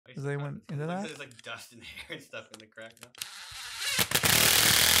Does anyone into that? There's like dust and hair and stuff in the crack now.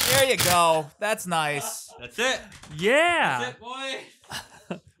 There you go. That's nice. That's it. Yeah. That's it,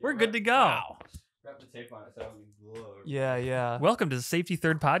 boy. We're good to go. Wow. Wrap the tape on it so I don't blow over. Yeah. Welcome to the Safety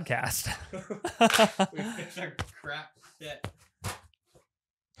Third podcast. We fixed our crap set.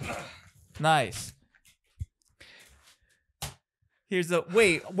 Nice. Here's a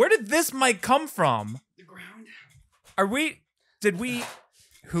wait. Where did this mic come from? The ground.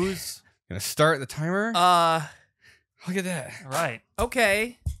 Who's Gonna start the timer. Look at that. All right.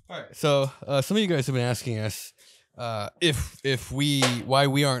 okay. All right. So some of you guys have been asking us why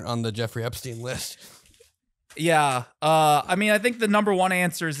we aren't on the Jeffrey Epstein list. Yeah. I mean, I think the number one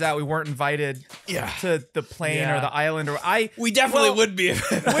answer is that we weren't invited to the plane or the island We definitely would be which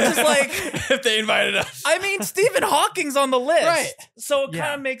is like if they invited us. I mean, Stephen Hawking's on the list. Right. So it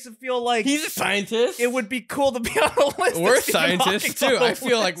kind of makes it feel like He's a scientist. it would be cool to be on the list. We're if Stephen scientists Hawking's too. on the I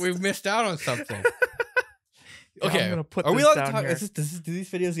feel like list. we've missed out on something. I'm Okay. gonna put Are we this allowed to down talk? here. Do these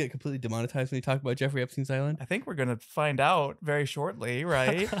videos get completely demonetized when you talk about Jeffrey Epstein's island? I think we're gonna find out very shortly,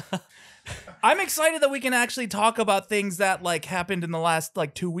 right? I'm excited that we can actually talk about things that like happened in the last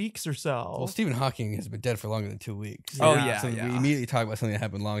like 2 weeks or so. Well, Stephen Hawking has been dead for longer than 2 weeks. Oh, Yeah. yeah, So yeah. we immediately talk about something that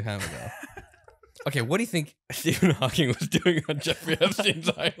happened a long time ago. Okay, what do you think Stephen Hawking was doing on Jeffrey Epstein's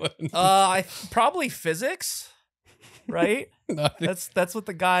island? Probably physics, right? Nothing. That's what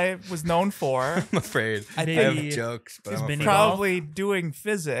the guy was known for. I'm afraid. I Maybe have jokes, but his I'm mini afraid. golf? Probably doing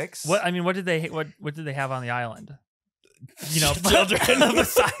physics. What did they have on the island? You know, Children.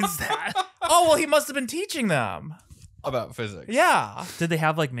 besides that, Oh well, he must have been teaching them. About physics. Yeah. did they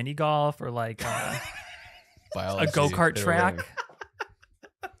have like mini golf or like Biology. a go-kart They were track, learning.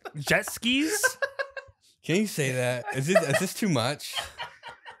 jet skis? Can you say that? Is this too much?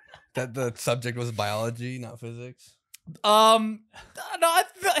 That the subject was biology, not physics? No, I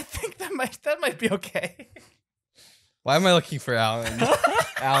think that might be okay. Why am I looking for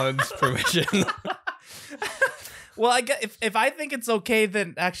Alan's permission? Well, I guess if I think it's okay,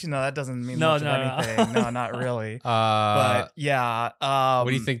 then actually no, that doesn't mean much of anything. No, not really. But yeah. What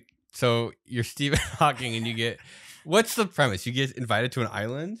do you think? So you're Stephen Hawking, and you get what's the premise? You get invited to an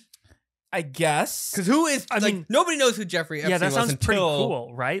island I guess. because who is? I mean, nobody knows who Jeffrey Epstein Yeah, that was sounds until, pretty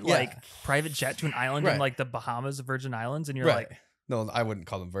cool, right? Yeah. Like private jet to an island in Right. like the Bahamas, the Virgin Islands, and you're Right. like, No, I wouldn't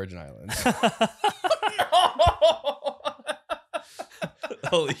call them Virgin Islands.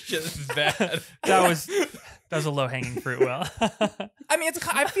 Holy shit, this is bad. that was a low hanging fruit. Will. I mean,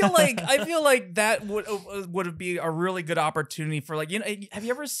 I feel like that would be a really good opportunity for like, you know, have you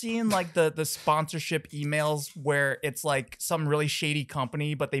ever seen like the sponsorship emails where it's like some really shady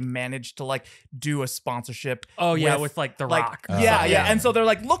company, but they managed to like do a sponsorship? Oh yeah, with like The like, Rock. yeah, yeah. and so they're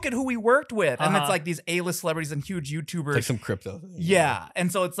like, look at who we worked with, and it's Uh-huh. like these A-list celebrities and huge YouTubers. Like some crypto thing. Yeah, and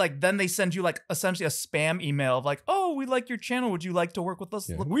so it's like then they send you like essentially a spam email of like, oh, we like your channel. Would you like to work with us?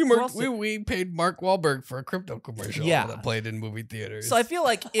 Yeah. Look We, who else we paid Mark Wahlberg for a crypto commercial Yeah. that played in movie theaters. So I feel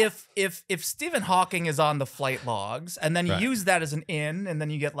like if Stephen Hawking is on the flight logs and then you Right. use that as an in, and then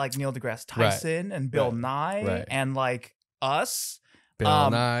you get like Neil deGrasse Tyson and Bill Right. Nye Right. and like us. Bill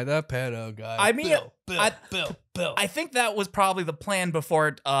Nye, the pedo guy. I mean, Bill. I think that was probably the plan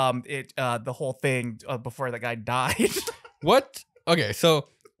before the whole thing before the guy died. What? Okay, so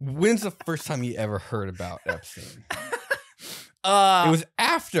when's the first time you ever heard about Epstein? It was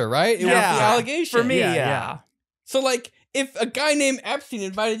after, right? It was the allegation. for me. Yeah, Yeah. yeah. So, like, if a guy named Epstein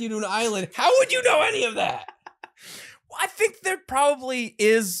invited you to an island, how would you know any of that? I think there probably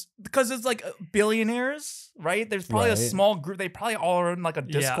is, because it's like billionaires, right? There's probably a Right. small group. They probably all are in like a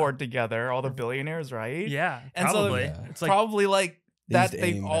Yeah. Discord together, all the billionaires, right? Yeah, And so probably. Yeah. It's like, Probably like that used they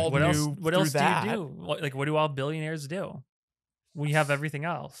AIM all back what knew else? What through else that. do you do? What do all billionaires do? We have everything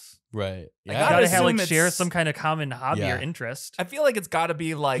else. Right. I You gotta gotta have assume like share it's- some kind of common hobby Yeah. or interest. I feel like it's got to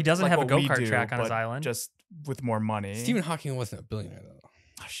be like He doesn't like have a what we go-kart do, track on his but island. just with more money. Stephen Hawking wasn't a billionaire, though.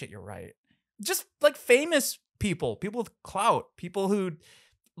 Oh, shit, you're right. Just like famous people with clout, people who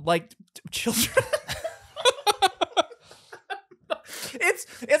like children.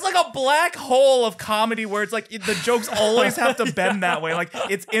 It's like a black hole of comedy where it's like the jokes always have to bend that way. Like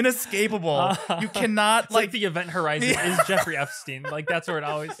it's inescapable. You cannot It's like the event horizon Yeah. is Jeffrey Epstein. Like that's where it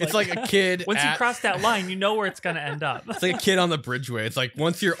always. It's like a kid. once you cross that line, you know where it's gonna end up. It's like a kid on the bridgeway. It's like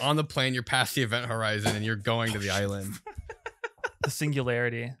once you're on the plane, you're past the event horizon and you're going to the island. The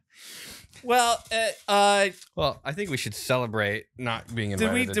singularity. Well, Well, I think we should celebrate not being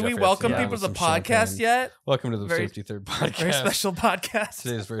invited. did to we Jeffrey welcome Epstein people to the with some podcast champagne. yet? Welcome to the Very- Safety Third podcast. Very special podcast.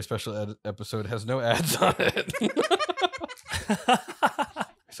 Today's very special episode has no ads on it.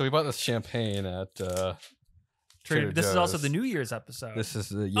 So we bought this champagne at For this is also Joe's. the New Year's episode. This is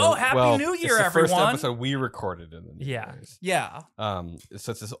the Happy New Year, it's the first everyone. episode we recorded in the New Yeah. Year's. Yeah.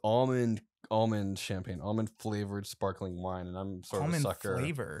 So it's this almond champagne, almond flavored sparkling wine, and I'm sort of a Almond sucker.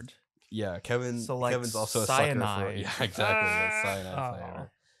 flavored. Yeah, Kevin's also a cyanide. sucker for exactly that cyanide Oh.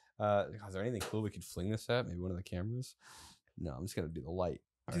 flavor. Is there anything cool we could fling this at? Maybe one of the cameras? No, I'm just gonna do the light.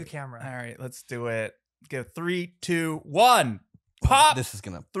 Do the camera. All right, let's do it. Go 3, 2, 1. Pop. This is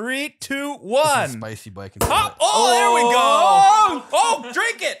gonna 3, 2, this is 1. spicy bike. Pop. Oh, there we go. Oh,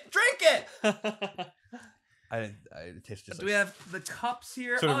 drink it. Drink it. I taste just Do we have the cups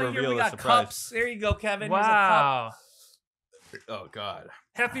here? Sort of Here reveal we the got surprise. cups. There you go, Kevin. Here's a cup. Wow. Oh God.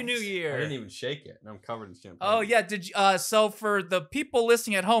 Happy New I Year. didn't even shake it, and I'm covered in champagne. Oh yeah, did you, so for the people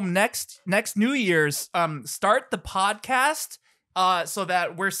listening at home, next New Year's, start the podcast so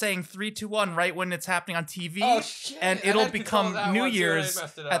that we're saying 3, 2, 1 right when it's happening on TV. Oh shit! And I it'll had control of become that New one, too, and I Year's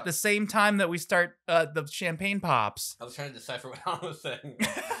messed it at up. the same time that we start the champagne pops. I was trying to decipher what I was saying.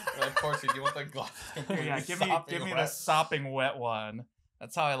 Like, Corsi, do you want the glass? Yeah, give me the sopping wet one.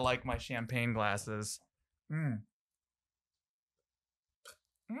 That's how I like my champagne glasses.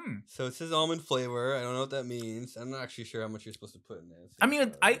 So it says almond flavor. I don't know what that means. I'm not actually sure how much you're supposed to put in there. I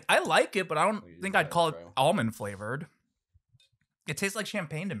mean, I like it, but I don't Oh, you think just I'd call it gotta try. almond flavored. It tastes like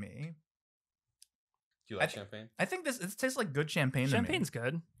champagne to me. Do you like champagne? I think it tastes like good champagne to me. Champagne's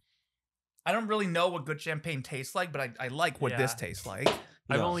good. I don't really know what good champagne tastes like, but I like what this Yeah. tastes like.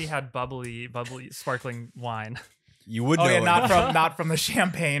 I've No. only had bubbly, sparkling wine. You would Oh know. yeah, it. not from the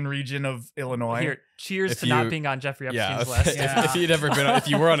Champagne region of Illinois. Here, cheers If to not you- being on Jeffrey Yeah, Epstein's list. Yeah. if you'd ever been, if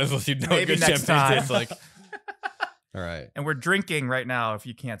you were on his list, you'd know what Maybe good next champagne time. tastes like. All right. And we're drinking right now if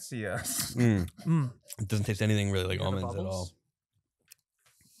you can't see us. Mm. It doesn't taste anything really like You hear the almonds at all. bubbles?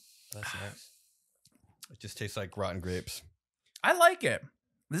 That's nice. It just tastes like rotten grapes. I like it.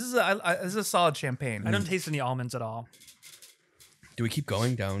 This is a solid champagne. I don't taste any almonds at all. Do we keep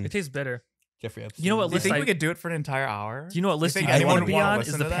going down? It tastes bitter. Jeffrey Epstein. You know what Do you list think I- we could do it for an entire hour? Do you know what list think you anyone want to be would wanna on? Is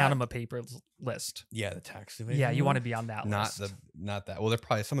listen the to that? Panama Papers list. Yeah, the tax Yeah, evasion you want to one? be on that Not list. not that. Well, they're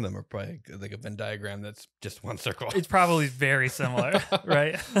probably some of them are probably like a Venn diagram that's just one circle. It's probably very similar,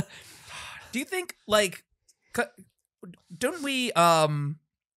 right? Do you think like don't we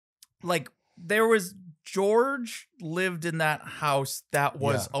like there was George lived in that house that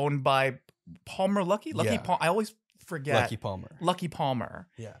was owned by Palmer Lucky Yeah. Palmer. I always forget Lucky Palmer.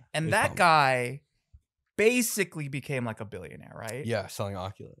 Yeah. Yeah. And it was that Palmer. guy basically became like a billionaire, right? Yeah, selling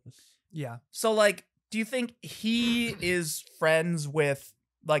Oculus. Yeah. So like do you think he is friends with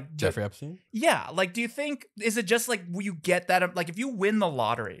like Jeffrey Epstein? Yeah, like do you think is it just like you get that like if you win the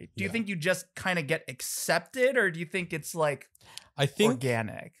lottery, do you Yeah. think you just kind of get accepted or do you think it's like I think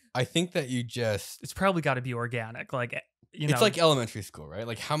organic? I think that you just It's probably got to be organic. Like, you know, it's like elementary school, right?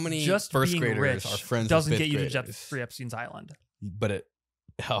 Like how many just first being graders rich are friends doesn't with get fifth you to graders? Jeffrey Epstein's island. But it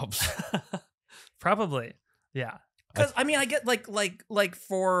helps. Probably. Yeah. Cuz I mean I get like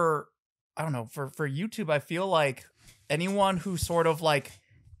for I don't know, for YouTube I feel like anyone who sort of like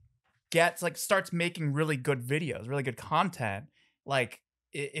gets like starts making really good videos, really good content, like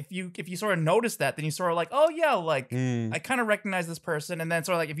if you sort of notice that then you sort of like, "Oh yeah, like I kind of recognize this person," and then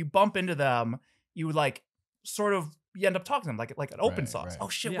sort of like if you bump into them, you like sort of you end up talking to them like an open Right, sauce. right. Oh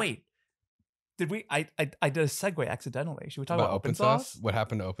shit, Yeah. wait. Did we I did a segue accidentally. Should we talk about about open sauce? What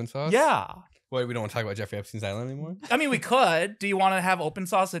happened to open sauce? Yeah. Wait, we don't want to talk about Jeffrey Epstein's island anymore? I mean, we could. Do you want to have open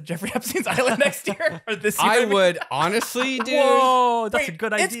sauce at Jeffrey Epstein's island next year or this year? I would honestly, dude. Whoa, that's a Wait,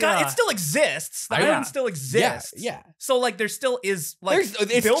 good idea. It still exists. The I- island still exists. Yeah. So like there still is like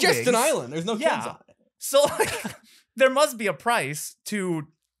It's buildings. just an island. There's no kids Yeah. on it. So like there must be a price to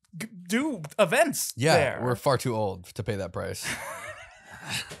do events Yeah, there. we're far too old to pay that price.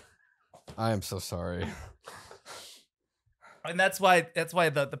 I am so sorry. And that's why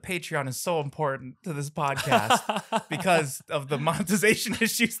the Patreon is so important to this podcast because of the monetization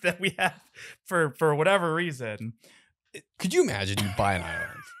issues that we have for whatever reason. Could you imagine you buy an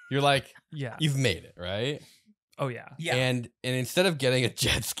island? You're like, Yeah. you've made it, right? Oh, yeah. Yeah. And instead of getting a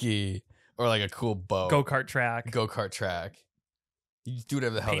jet ski or like a cool boat, Go-kart track. go-kart track, you just do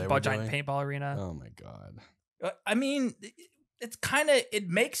whatever the hell they were Giant doing. paintball arena. Oh my god. I mean, it's kind of it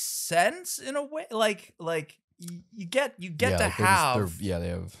makes sense in a way. Like you get to like have they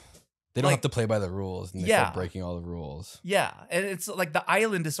have. They don't like- have to play by the rules, and they Yeah. start breaking all the rules. yeah, and it's like the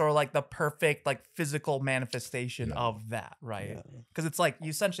island is sort of like the perfect like physical manifestation Yeah. of that, right? Yeah. Because it's like you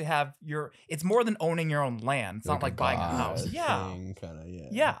essentially have it's more than owning your own land. It's not like buying a house. Yeah, Kind of. Yeah.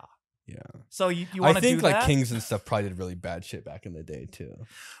 yeah. Yeah. So you want I to do think like that? kings and stuff probably did really bad shit back in the day too.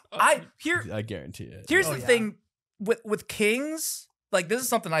 I guarantee it. Here's Oh, the yeah. thing with kings. Like this is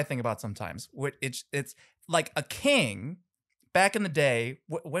something I think about sometimes. It's like a king back in the day.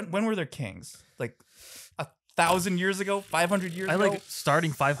 When were there kings? Like 1,000 years ago, 500 years I ago. like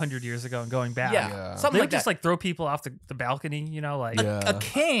starting 500 years ago and going back. Yeah, Yeah. something They like would just that. like throw people off the balcony, you know, like Yeah. A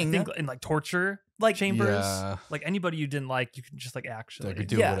king, I think in like torture like chambers. Yeah. Like anybody you didn't like, you can just like actually. They could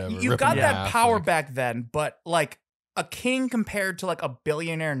do yeah, whatever. you rip got them in that half, power like, back then, but like a king compared to like a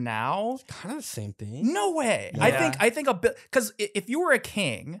billionaire now, kind of the same thing. no way. Yeah. I think because if you were a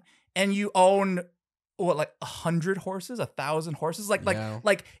king and you own what, like 100 horses, 1,000 horses, Yeah.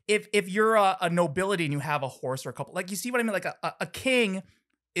 like if you're a nobility and you have a horse or a couple, like you see what I mean, like a king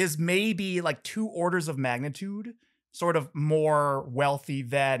is maybe like 2 orders of magnitude sort of more wealthy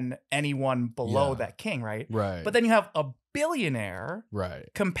than anyone below Yeah. that king, right? Right. But then you have a billionaire right.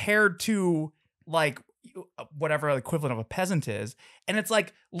 compared to like whatever equivalent of a peasant is, and it's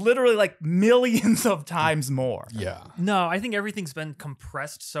like literally like millions of times more. Yeah. No, I think everything's been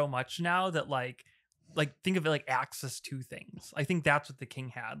compressed so much now that like think of it like access to things. I think that's what the king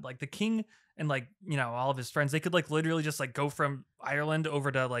had. Like the king and like, you know, all of his friends, they could like literally just like go from Ireland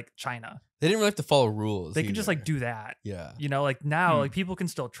over to like China. They didn't really have to follow rules. They could just either. like do that. Yeah. You know, like now, Hmm. like people can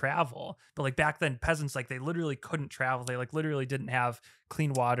still travel, but like back then, peasants, like they literally couldn't travel. They like literally didn't have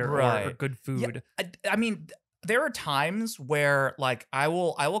clean water or Right. good food. I mean, there are times where like I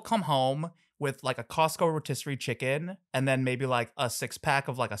will come home with like a Costco rotisserie chicken and then maybe like a 6-pack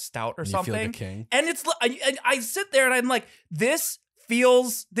of like a stout or And you something. feel like a king. And it's I sit there and I'm like, this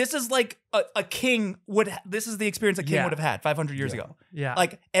is like a king this is the experience a king Yeah. would have had 500 years Yeah. ago. Yeah.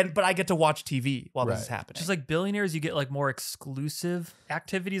 But I get to watch TV while this is Right. happening. Just like billionaires, you get like more exclusive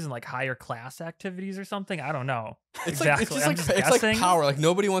activities and like higher class activities or something. I don't know. It's exactly. like it's just I'm like just it's guessing. like power. Like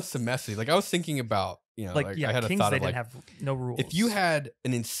nobody wants to mess with you. Like I was thinking about, you know, Like, yeah, I had a kings, thought they of didn't like have no rules. if you had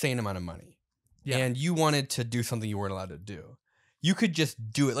an insane amount of money Yeah. and you wanted to do something you weren't allowed to do, you could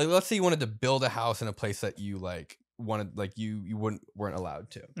just do it. Like let's say you wanted to build a house in a place that you like wanted, like you weren't allowed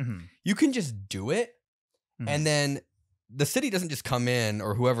to. Mhm. You can just do it, Mhm. and then the city doesn't just come in,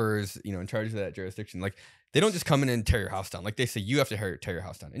 or whoever's, you know, in charge of that jurisdiction, like they don't just come in and tear your house down. Like they say you have to tear your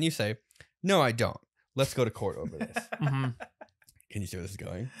house down, and you say, no, I don't. Let's go to court over this. Mhm. Can you see where this is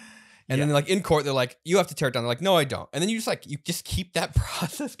going? And then like in court, they're like, you have to tear it down. They're like, no, I don't. And then you just keep that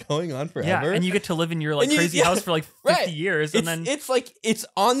process going on forever. Yeah, and you get to live in your like And you- crazy yeah, house for like 50 right. years, and then it's like it's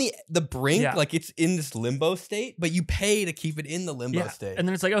on the brink, Yeah. like it's in this limbo state, but you pay to keep it in the limbo yeah, state. and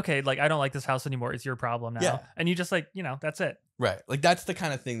then it's like, okay, like I don't like this house anymore. It's your problem now. Yeah. And you just like, you know, that's it. Right. Like that's the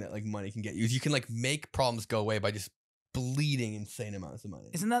kind of thing that like money can get you. Is you can like make problems go away by just bleeding insane amounts of money.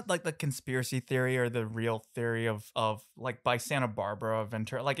 Isn't that like the conspiracy theory or the real theory of like by Santa Barbara,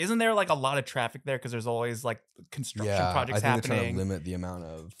 Ventura? Like, isn't there like a lot of traffic there because there's always like construction projects I think they're trying happening? to limit the amount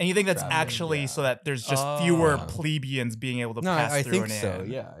of. And you think that's traveling, actually yeah. so that there's just fewer Oh. plebeians being able to No, pass I through think and so.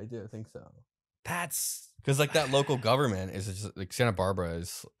 in? Yeah, I do. I think so. That's Because like that local government is just, like Santa Barbara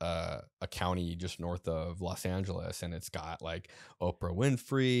is a county just north of Los Angeles, and it's got like Oprah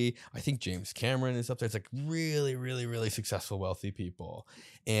Winfrey. I think James Cameron is up there. It's like really, really, really successful, wealthy people,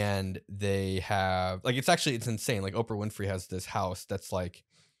 and they have like it's insane. Like Oprah Winfrey has this house that's like,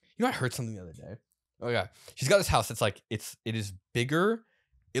 you know, I heard something the other day. Oh yeah, she's got this house that's like it is bigger.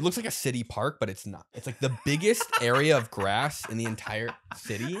 It looks like a city park, but it's not. It's like the biggest area of grass in the entire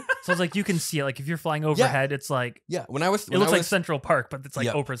city. So it's like you can see it. Like if you're flying overhead, it's like Yeah, it looks like Central Park, but it's like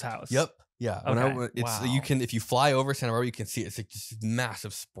Yep. Oprah's house. Yep. Yeah. Okay. It's Wow. you can if you fly over Santa Barbara, you can see it. It's like just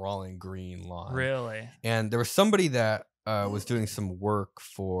massive, sprawling green lawn. Really? And there was somebody that was doing some work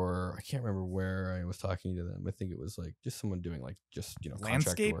for I can't remember where I was talking to them. I think it was like just someone doing like just contract work,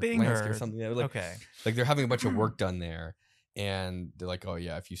 Landscaping landscape or something. Yeah, like okay. like they're having a bunch of work done there, and they're like, oh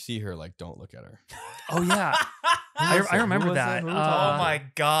yeah, if you see her, like don't look at her. Oh yeah. I remember that. Who was Oh that? my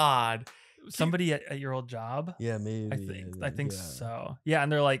god. Somebody at your old job. Yeah, maybe. I think yeah. so. Yeah,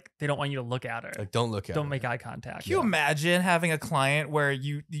 and they're like they don't want you to look at her. Like don't look at her. Don't make eye contact. Can you imagine having a client where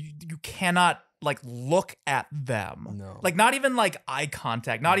you cannot like look at them? No. Like not even like eye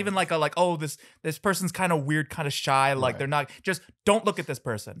contact, not even like oh this person's kind of weird, kind of shy, like Right. they're not, just don't look at this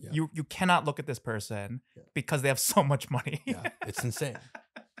person. Yeah. You cannot look at this person Yeah. because they have so much money. Yeah, it's insane.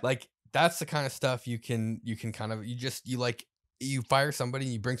 Like that's the kind of stuff you can kind of you fire somebody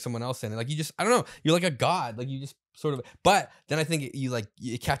and you bring someone else in, and like you just I don't know, you're like a god, like you just sort of. But then I think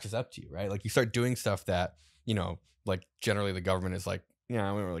it catches up to you, right? Like you start doing stuff that like generally the government is like, yeah,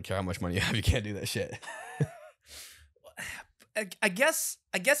 I don't really care how much money you have, you can't do that shit. I guess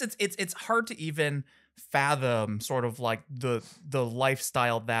it's hard to even fathom sort of like the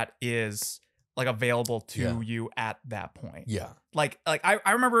lifestyle that is like available to Yeah. you at that point. Yeah, Like I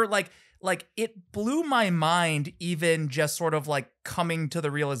remember like it blew my mind even just sort of like coming to the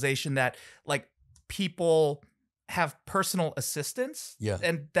realization that like people have personal assistants Yeah.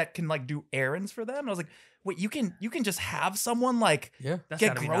 and that can like do errands for them. And I was like, wait, you can just have someone like Yeah. That's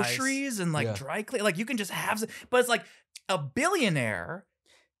get gotta be nice. groceries and like Yeah. dry clean. Like you can just have, but it's like a billionaire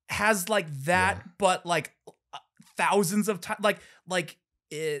has like that, Yeah. but like thousands of times,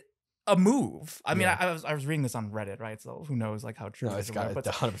 a move. I mean, Yeah. I was reading this on Reddit, right? So who knows like how true No, it it's is or got whatever,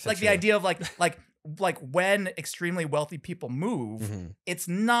 it's but 100% like the true. idea of like when extremely wealthy people move, Mhm. it's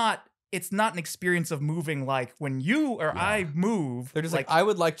not an experience of moving like when you or Yeah. I move. They're just like, I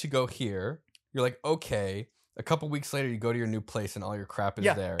would like to go here. You're like, okay. A couple weeks later, you go to your new place and all your crap is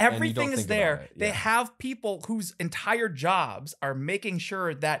there. and you everything don't is think there. about it. They Yeah. have people whose entire jobs are making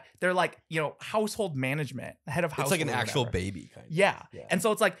sure that they're like, household management, head of household. It's like an or actual whatever. baby kind of. Yeah. Yeah. And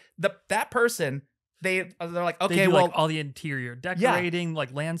so it's like that person, they're like, They okay, do well, like all the interior decorating,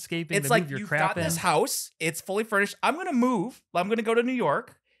 like landscaping. it's they like move your you've crap got this in. house, it's fully furnished. I'm gonna move. I'm gonna go to New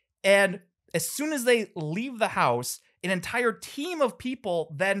York, and as soon as they leave the house, an entire team of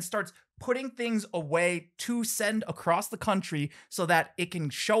people then starts putting things away to send across the country so that it can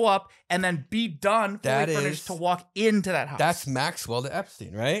show up and then be done fully That furnished is- to walk into that house. That's Maxwell to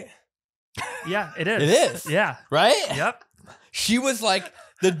Epstein, right? Yeah, it is. It is. Yeah. Right? Yep. She was like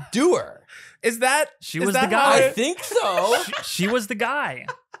the doer. Is that She is was that the how guy. I it- think so. She was the guy.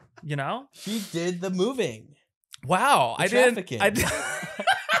 You know? She did the moving. Wow, The I didn't. trafficking. I did.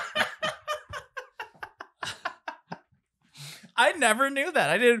 I never knew that.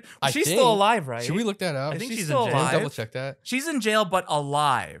 I didn't. I She's think- still alive, right? Should we look that up? I think She's she's still in Can we jail. alive. double check that? She's in jail, but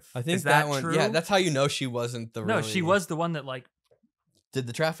alive. I think is that one. true? Yeah, that's how you know she wasn't the. No, really, she was the one that like did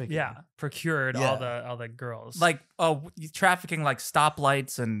the trafficking. procured Yeah. all the girls. like trafficking, like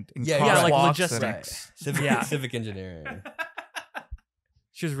stoplights and Yeah, yeah, like crosswalks and- logistics. Civic, Yeah. civic engineering.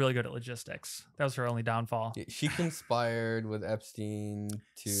 She was really good at logistics. That was her only downfall. Yeah, she conspired with Epstein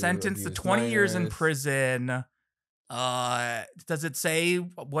to Sentenced to abuse 20 years in minors. prison. Does it say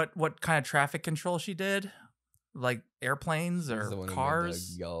what kind of traffic control she did? Like airplanes This is the or one who made the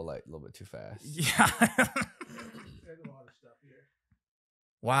cars? yellow light a little bit too fast. Yeah.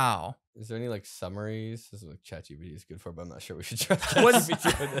 Wow. Is there any like summaries? This is what ChatGPT is good for, but I'm not sure we should trust Was-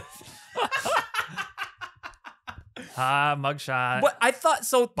 ChatGPT for this. Mugshot. But I thought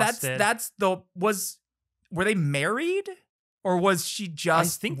so. Busted. Were they married, or was she I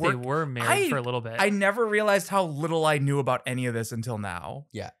just? think they worked- were married I- for a little bit. I never realized how little I knew about any of this until now.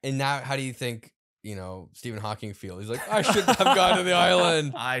 Yeah, and now how do you think Stephen Hawking feel? He's like, I shouldn't have gone to the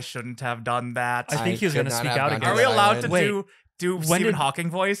island. I shouldn't have done that. I think he was should gonna not speak have out gone to again. Are the we allowed island. to Wait, do when Stephen did- Hawking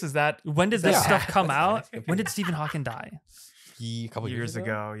voice? Is that when did this Yeah. stuff come That's out? nice. When did Stephen Hawking die? A couple years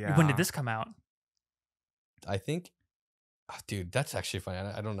ago? Yeah. When did this come out? I think, dude, that's actually funny.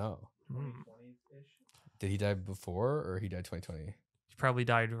 I don't know. Hmm. Did he die before or he died 2020? He probably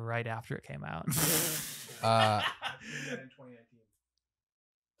died right after it came out.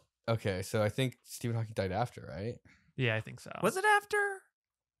 Okay, so I think Stephen Hawking died after, right? Yeah, I think so. Was it after?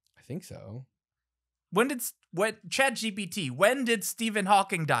 I think so. When ChatGPT? When did Stephen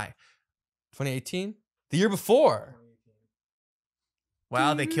Hawking die? 2018? The year before.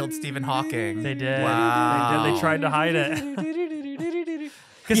 Wow, they killed Stephen Hawking. They did. Wow. They did. They tried to hide it.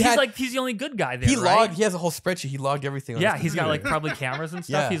 Because He he's had- he's the only good guy there. He right? logged. He has a whole spreadsheet. He logged everything. On Yeah, his he's got like computer. probably cameras and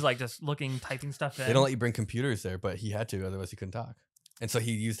stuff. Yeah. He's like just typing stuff in. They don't let you bring computers there, but he had to, otherwise he couldn't talk. And so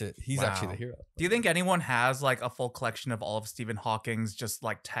he used it. He's actually Wow. the hero. Do you think anyone has like a full collection of all of Stephen Hawking's just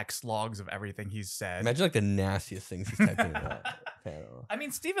like text logs of everything he's said? Imagine like the nastiest things he's typed in that panel. I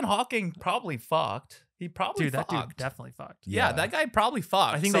mean, Stephen Hawking probably fucked. He probably Dude, that fucked. dude definitely fucked. Yeah, that guy probably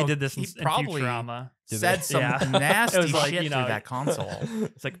fucked. I think So they did this in he probably Futurama. Did said they? some Yeah. nasty It was like, shit you know, through that console.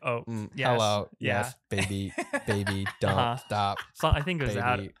 It's like, oh, yes, Hello. yeah. Yes. Baby. Baby. Don't Uh-huh. stop. So I think it was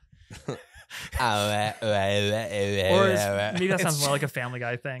that. Baby. Or maybe that sounds more like a Family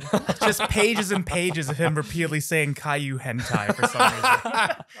Guy thing. Just pages and pages of him repeatedly saying Caillou hentai for some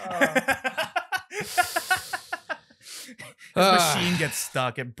reason. His machine gets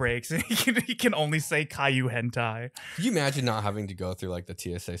stuck, it breaks, and he can only say Caillou hentai. Could you imagine not having to go through like the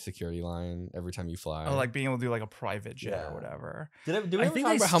TSA security line every time you fly? Or like being able to do like a private jet Yeah. or whatever. did we I ever think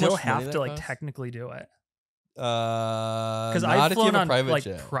talk they about how still much money have that to like costs? technically do it. Because Because I've flown on private like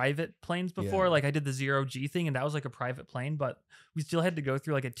jet. private planes before. Yeah. Like I did the 0G thing, and that was like a private plane, but we still had to go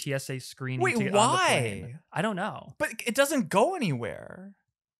through like a TSA screening. Wait, to get on the why? plane. I don't know. But it doesn't go anywhere.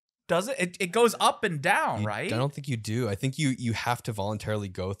 Does it? It goes up and down, right? I don't think you do. I think you have to voluntarily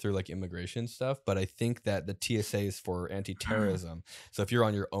go through like immigration stuff, but I think that the TSA is for anti-terrorism. So if you're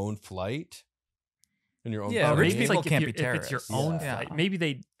on your own flight, in your own Yeah, Oh, rich maybe it's people like can't if be it's your terrorists. own Yeah. flight. Maybe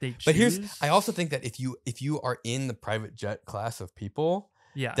they choose. But I also think that if you are in the private jet class of people,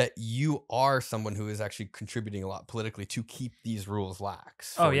 Yeah. that you are someone who is actually contributing a lot politically to keep these rules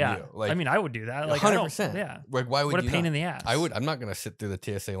lax. Oh for yeah. you. Like I mean, I would do that. Like, I don't- 100%. Yeah. Like, why would What a you pain not? in the ass. I would. I'm not going to sit through the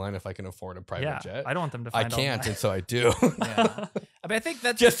TSA line if I can afford a private Yeah. jet. I don't want them to I find all can't, that. and so I do. Yeah. I mean, I think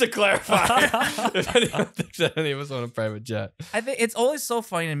that's Just to clarify, if anyone thinks that any of us want a private jet, I think it's always so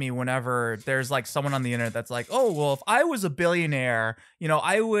funny to me whenever there's like someone on the internet that's like, "Oh, well, if I was a billionaire, you know,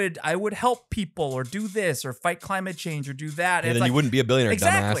 I would help people or do this or fight climate change or do that." And yeah, it's then like, you wouldn't be a billionaire,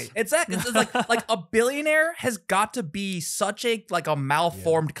 exactly, dumbass. exactly. It's like a billionaire has got to be such a like a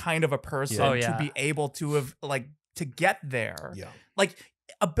malformed kind of a person Oh, to yeah. be able to have like to get there. Yeah. Like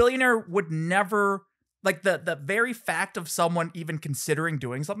a billionaire would never. Like the very fact of someone even considering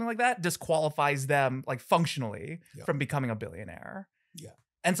doing something like that disqualifies them like functionally Yeah. from becoming a billionaire. Yeah.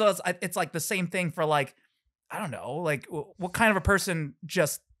 And so it's like the same thing for like, I don't know, like what kind of a person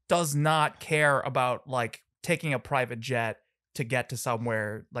just does not care about like taking a private jet to get to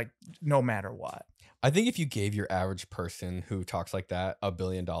somewhere, like no matter what. I think if you gave your average person who talks like that $1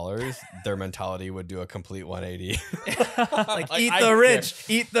 billion, their mentality would do a complete 180. Like eat I the rich,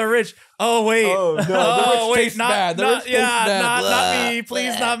 eat the rich. Oh wait, Oh, no, the rich taste not, bad. The not rich taste yeah, bad. not Blah, me,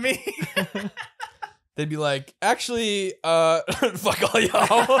 please, blah. not me. They'd be like, actually, fuck all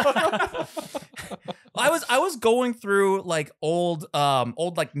y'all. I was going through like old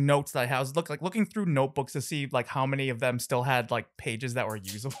like notes that I had. I was looking through notebooks to see like how many of them still had like pages that were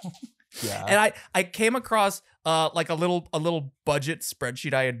usable. Yeah. And I came across like a little budget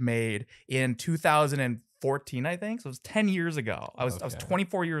spreadsheet I had made in 2014, I think. So it was 10 years ago. I was Okay.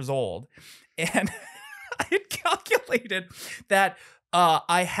 24 years old, and I had calculated that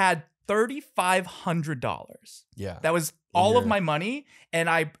I had $3,500. Yeah. That was all of your- my money, and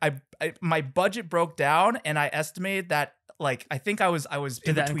I my budget broke down, and I estimated that like I think I was Did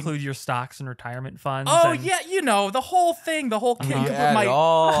in that between. include your stocks and retirement funds? Oh and- yeah, you know the whole thing, the whole kit. Uh-huh. You With add my it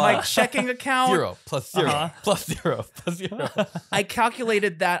all my up. checking account. 0 plus 0 Uh-huh. plus 0 plus 0. I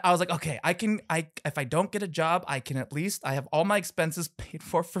calculated that. I was like, okay, if I don't get a job, I can at least I have all my expenses paid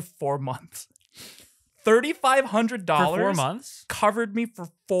for 4 months. $3,500 For 4 months? covered me for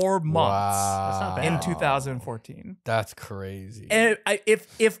 4 months That's not bad. in 2014. That's crazy. And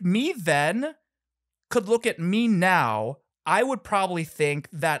if me then could look at me now, I would probably think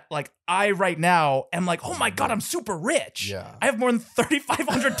that like I right now am like, oh my God, I'm super rich. Yeah. I have more than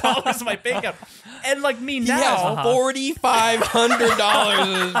 $3,500 in my bank account. And like me He now, has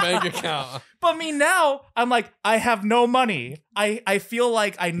 $4,500 in his bank account. but me now, I'm like, I have no money. I feel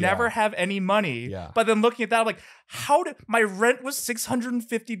like I never have any money. Yeah. But then looking at that, I'm like, how did my rent was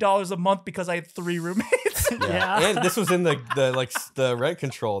 $650 a month because I had 3 roommates? Yeah. And this was in the rent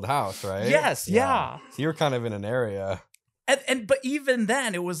controlled house, right? Yes, yeah. So you're kind of in an area. And but even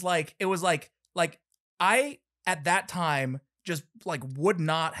then it was like I at that time just like would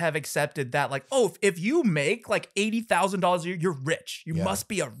not have accepted that like, oh, if you make like $80,000 a year, you're rich. You Yeah. must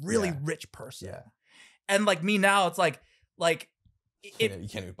be a really Yeah. rich person. Yeah. And like me now, it's like You it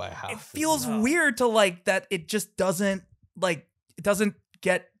can't even buy a house. it feels No. weird to like that it just doesn't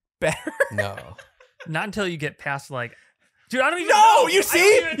get better. No. Not until you get past like, dude, I don't even No, know. you I see?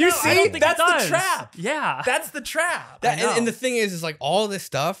 don't even You know. I see? don't think it That's the does. trap. Yeah. That's the trap. That, I know. and the thing is like all this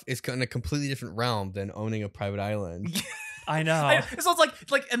stuff is in a completely different realm than owning a private island I know. So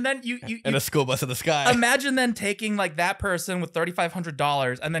it's like and then you and a school bus in the sky. imagine then taking like that person with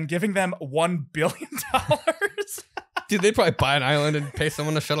 $3,500 and then giving them $1 billion. Dude, they'd probably buy an island and pay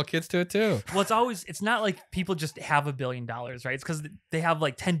someone to shuttle kids to it too. Well, it's not like people just have $1 billion, right? It's because they have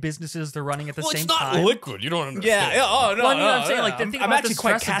like 10 businesses they're running at the same time. liquid. You don't understand. Yeah. Oh no. Well, I mean, no, I'm saying like yeah. the thing I'm about the actually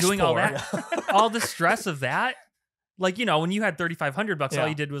quite stress of cash doing all poor. that, all the stress of that, like, you know, when you had $3,500, Yeah. all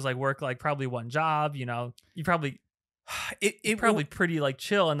you did was like work like probably one job, you know, you probably It probably pretty like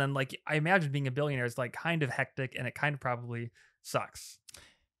chill. And then like, I imagine being a billionaire is like kind of hectic and it kind of probably sucks.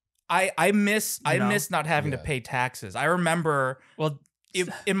 I miss You know? not having to Yeah. pay taxes. I remember Well,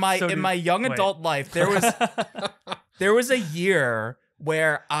 in my so do- young wait. adult life there was a year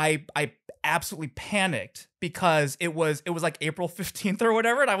where I absolutely panicked because it was like April 15th or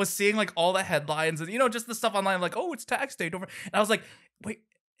whatever, and I was seeing like all the headlines and just the stuff online like, oh, it's tax day, and I was like, wait,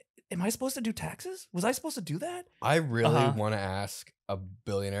 am I supposed to do taxes? Was I supposed to do that? I really Uh-huh. want to ask a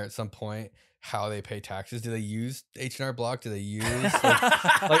billionaire at some point how they pay taxes. Do they use H&R Block? Do they use like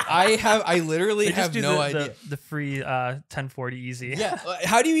I literally they have just do no the, idea. the free 1040 easy. Yeah.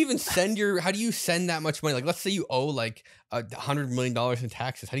 How do you even send how do you send that much money? Like, let's say you owe like $100 million in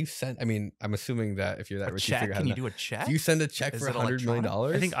taxes. How do you send? I mean, I'm assuming that if you're that A rich, check? you figure out Can how you to- do a check? Do you send a check Is for it $100 million?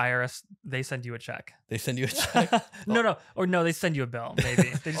 I think IRS, they send you a check. they send you a check. No, they send you a bill. Maybe.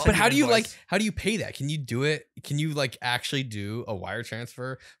 They just But send how an do you invoice. how do you pay that? Can you do it? Can you like actually do a wire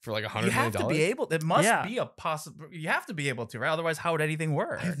transfer for like $100 million? You have to be able. It must Yeah. be a possible. You have to be able to, right? Otherwise, how would anything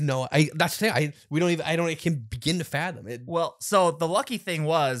work? I have no. That's the thing. I can begin to fathom it. Well, so the lucky thing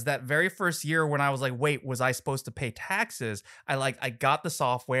was that very first year when I was like, wait, was I supposed to pay taxes? I got the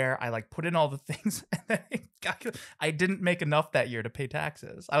software. I like put in all the things, and then I didn't make enough that year to pay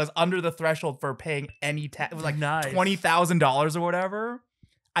taxes. I was under the threshold for paying any tax. It was like Nice. $20,000 or whatever.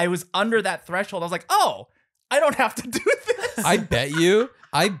 I was under that threshold. I was like, oh, I don't have to do this. I bet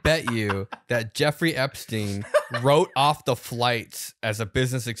you that Jeffrey Epstein wrote off the flights as a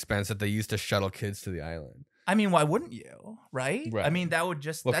business expense that they used to shuttle kids to the island. I mean, why wouldn't you? Right? Right. I mean, that would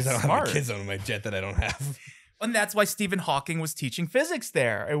just Well, because that's I don't smart. have kids on my jet that I don't have. And that's why Stephen Hawking was teaching physics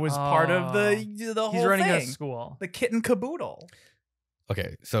there. It was part of the whole He's running thing. a school. The kit and caboodle.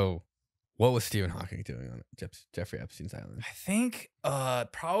 Okay, so what was Stephen Hawking doing on Jeffrey Epstein's island? I think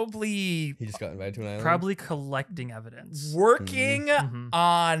probably He just got invited to an island. Probably collecting evidence. working Mhm.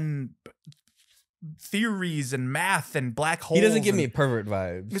 on theories and math and black holes. He doesn't give me and- pervert He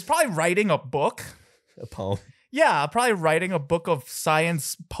vibes. was probably writing a book. A poem. Yeah, probably writing a book of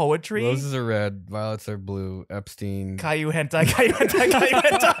science poetry. Roses are red, violets are blue. Epstein. Caillou hentai, Caillou hentai, Caillou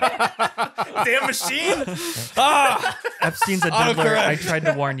hentai. Damn machine. Ah! Epstein's a diddler. Autocorrect. I tried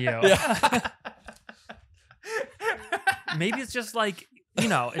to warn you. Yeah. Maybe it's just like,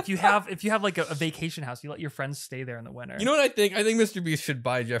 if you have like a vacation house, you let your friends stay there in the winter. You know what I think? I think Mr. Beast should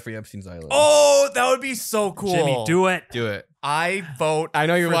buy Jeffrey Epstein's island. Oh, that would be so cool. Jimmy, do it. Do it. I vote. I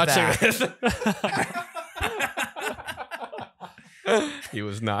know you're for watching that. this. He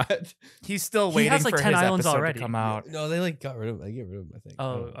was not. He's still He waiting has, like, for 10 his islands episode already. to come out. No, they like got rid of him. They get rid of him, I think.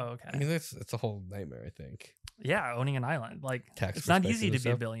 Oh, I okay. I mean, it's a whole nightmare, I think. Yeah, owning an island. Like, Tax it's not easy perspective to and be a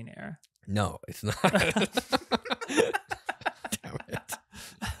stuff. billionaire. No, it's not. Damn it.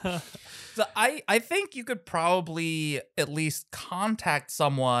 So I think you could probably at least contact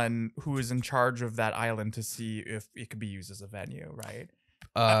someone who is in charge of that island to see if it could be used as a venue, right?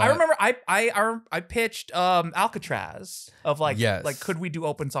 I remember I pitched Alcatraz of like Yes. could we do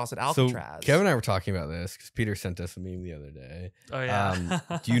open source at So Alcatraz? Kevin and I were talking about this because Peter sent us a meme the other day. Oh, yeah.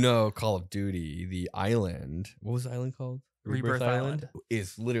 Do you know Call of Duty, the island? What was the island called? Rebirth Island.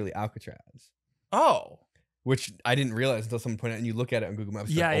 Is literally Alcatraz, Oh, which I didn't realize until someone pointed out. And you look at it on Google Maps.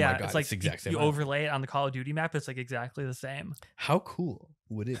 It's yeah, like, oh yeah. my god, It's like the exact same. you island. overlay it on the Call of Duty map. It's like exactly the same. How cool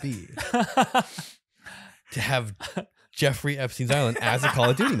would it be to have Jeffrey Epstein's island as a Call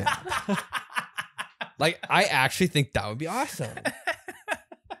of Duty map? Like, I actually think that would be awesome.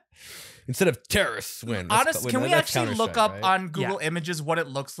 Instead of terrorists win. honest, can we actually look up right? on Google Images what it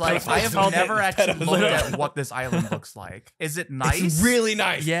looks like? Pedophiles I have don't never get actually looked pedophiles. at what this island looks like. Is it nice? It's really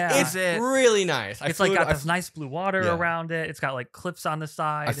nice. Yeah. It's Is it- really nice. It's like got this nice blue water Yeah. around it. It's got like cliffs on the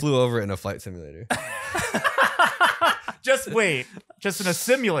side. I flew over it in a flight simulator. Just wait, just in a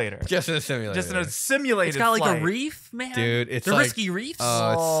simulator. Just in a simulator. Just in a simulated It's got like flight. a reef, man. Dude, it's the like- risky reefs.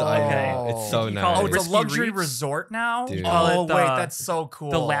 Oh, it's so, Okay. it's so You nice. call Oh, it's a Risky luxury Reefs? resort now? Dude. Oh, The- wait, that's so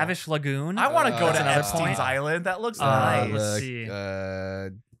cool. the lavish lagoon. I want to go That's to another Epstein's point. Island. That looks Uh, nice. let's the, see.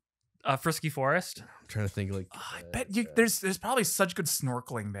 Frisky Forest. I'm trying to think like. I bet you there's probably such good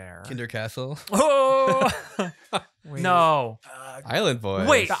snorkeling there. Kinder Castle. Oh Wait. no! Island Boys.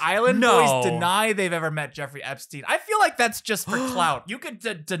 Wait. The Island No. Boys deny they've ever met Jeffrey Epstein. I feel like that's just for clout. You could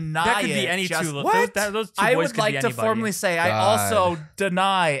deny That could it. be any just, two. What? Those two I boys would could like be to anybody. formally say I God. also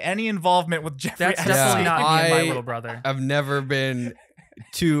deny any involvement with Jeffrey That's Epstein. definitely not me and my I- little brother. I've never been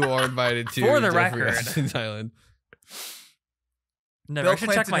to or invited to For the Jeffrey record. Epstein's Island. Never. Bill I should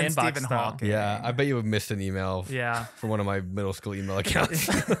check Clinton my and inbox Stephen though. Hawking. Yeah, I bet you have missed an email Yeah. from one of my middle school email accounts.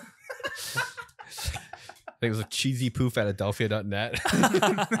 I think it was a cheesypoof@adelphia.net.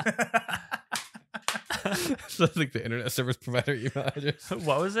 So it's like the internet service provider email address.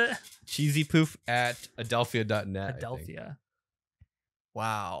 What was it? Cheesypoof@adelphia.net. Adelphia.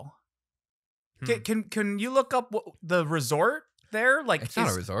 Wow. Hmm. Can you look up the resort there? Like It's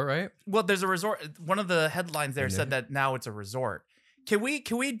not a resort, right? Well, there's a resort. One of the headlines there Isn't said it? that now it's a resort. Can we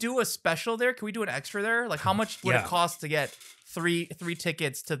do a special there? Can we do an extra there? Like how much would Yeah. it cost to get three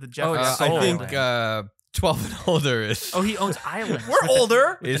tickets to the Jeffrey it's Epstein sold. I think Island? 12 and older is Oh, he owns islands. We're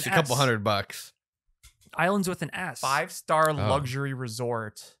older. is a an couple S. $100. Islands with an S. 5-star luxury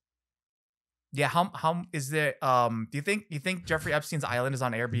resort. Yeah, how is there? Do you think Jeffrey Epstein's island is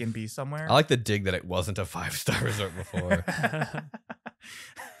on Airbnb somewhere? I like the dig that it wasn't a 5-star resort before.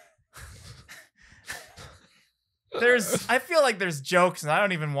 I feel like there's jokes, and I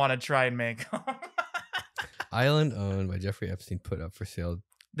don't even want to try and make them. Island owned by Jeffrey Epstein put up for sale.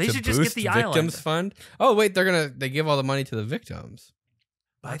 They to should just get boost the victims island. fund. Oh wait, they give all the money to the victims.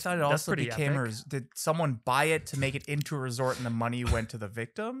 I thought it That's also pretty became epic. did someone buy it to make it into a resort, and the money went to the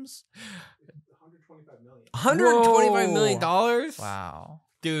victims? 125 million dollars. Wow.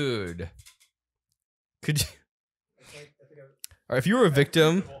 Dude. Could you? Or if you were a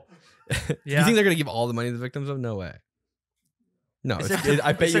victim, you Yeah. think they're gonna give all the money to the victims? Of no way. No, Is it's, it to-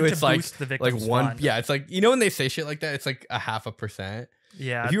 I bet is you it it's to like boost the victims' one. fund? Yeah, it's like when they say shit like that, it's like a 0.5%.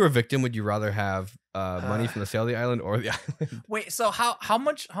 Yeah. If you were a victim, would you rather have money from the sale of the island or the island? Wait, so how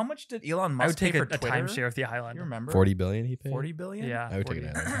much did Elon Musk I would take pay a for Twitter? timeshare of the island. You remember 40 billion he paid. 40 billion? Yeah. I would take 40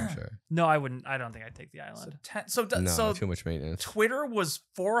 an island timeshare. No, I wouldn't. I don't think I'd take the So, island. No, so too much maintenance. Twitter was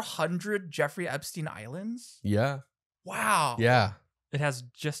 400 Jeffrey Epstein islands. Yeah, Wow. yeah. It has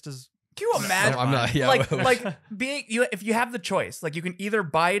just as. Can you imagine? I'm not. Yeah, like being you if you have the choice, like you can either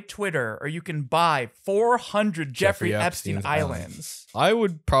buy Twitter or you can buy 400 Jeffrey Epstein Epstein's islands. I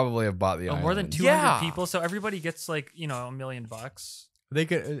would probably have bought the Oh, island. more than 200 Yeah. people, so everybody gets like $1 million. They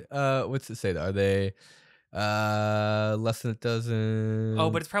could. What's it say? Are they less than a dozen? Oh,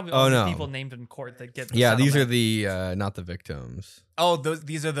 but it's probably Oh, all no. the people named in court that get. The yeah. These are settlement. the not the victims. Oh,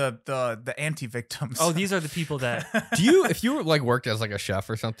 these are the anti-victims. Oh, these are the people that. Do you, if you were like worked as like a chef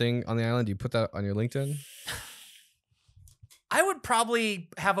or something on the island, do you put that on your LinkedIn? I would probably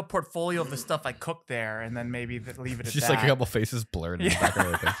have a portfolio of the stuff I cooked there, and then maybe leave it It's at just that. like a couple faces blurred in the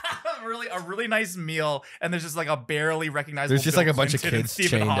background. Of the page. a really nice meal, and there's just like a barely recognizable. There's just Bill like a bunch of Clinton and kids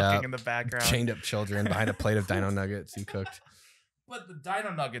Stephen chained Hawking up, in the background. Chained up children behind a plate of dino nuggets you cooked. But the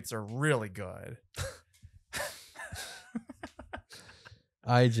Dino Nuggets are really good.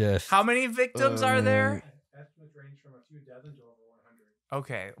 I just. How many victims are there? Estimates range from a few dozen to over 100.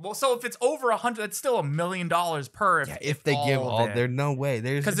 Okay, well, so if it's over 100, that's still $1 million per. Yeah, if they give all, of it. there's no way.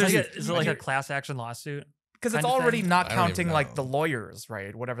 There's 'Cause Is there's it like a class action lawsuit? Because it's kind of already thing? not I don't even counting like know. the lawyers,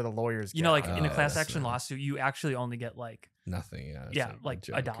 right? Whatever the lawyers get. You know, like in a Oh, class that's action nice. lawsuit, you actually only get like nothing. Yeah. It's like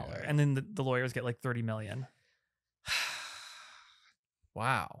joke, a dollar, yeah. and then the lawyers get like 30 million.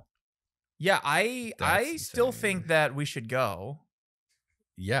 Wow. Yeah, I That's still insane. think that we should go.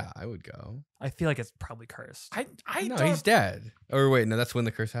 Yeah, I would go. I feel like it's probably cursed. I No, don't. he's dead. Or wait, no, that's when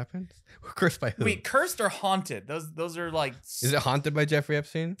the curse happened. Cursed by who? Wait, cursed or haunted? Those are like Is it haunted by Jeffrey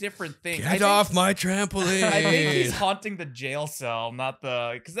Epstein? different things. Get I think- off my trampoline! I think he's haunting the jail cell, not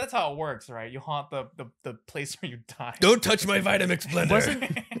the, because that's how it works, right? You haunt the place where you die. Don't touch my Vitamix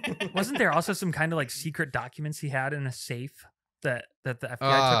blender. Wasn't there also some kind of like secret documents he had in a safe that the FBI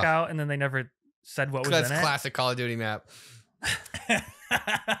took out, and then they never said what was That's in it? classic Call of Duty map.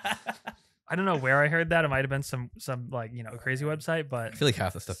 I don't know where I heard that. It might have been some like crazy website, but I feel like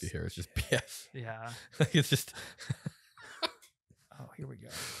half the stuff you hear is just BS. yeah. Like it's just. Oh, here we go.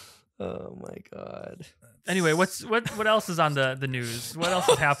 Oh my god. Anyway, what else is on the news? What else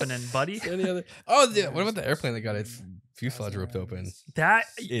is happening, buddy? Any other? Oh, yeah. What about the airplane that got its fuselage ripped open? That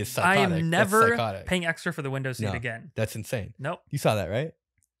It's I psychotic. am That's never psychotic. paying extra for the window seat No. again. That's insane. Nope. You saw that, right?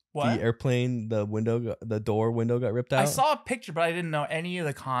 What? The airplane, the door window got ripped out. I saw a picture, but I didn't know any of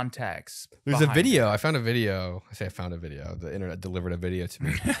the context. There's a behind video. I found a video. I say I found a video. The internet delivered a video to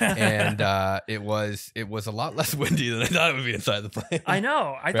me, and it was a lot less windy than I thought it would be inside the plane. I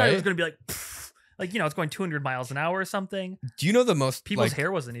know. I thought it was Right? going to be like, it's going 200 miles an hour or something. Do you know the most People's like,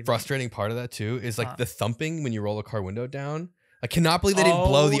 hair wasn't even frustrating part of that too is like Huh. the thumping when you roll a car window down. I cannot believe they didn't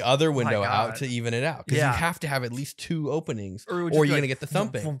blow the other my window out God. to even it out because Yeah. you have to have at least 2 openings, Or it would or just you're be gonna get the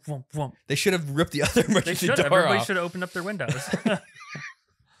thumping. Vroom, vroom, vroom. They should have ripped the other They emergency should. door Everybody off. should have opened up their windows.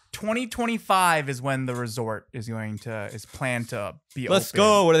 2025 is when the resort is planned to be Let's open.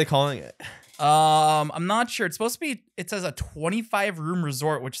 go. What are they calling it? I'm not sure. It's supposed to be. It says a 25 room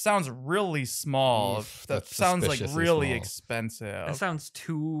resort, which sounds really small. Oof, that that's sounds like suspiciously really small. expensive. That sounds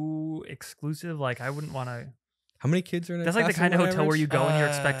too exclusive. Like I wouldn't want to. How many kids are in? That's like the kind of hotel where you go and you're Uh,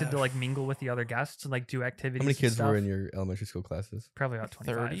 expected to like mingle with the other guests and like do activities. How many and kids stuff. were in your elementary school classes? Probably about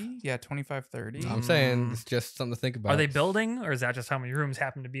 25. 30? Yeah, 25, 30. I'm saying Mm. it's just something to think about. Are they building, or is that just how many rooms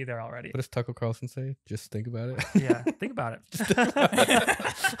happen to be there already? What does Tucker Carlson say? Just think about it. Yeah, think about it.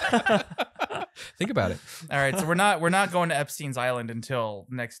 Think about it. All right, so we're not going to Epstein's Island until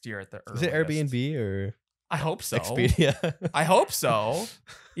next year at the Is it earliest. Airbnb or I hope so. Expedia? I hope so.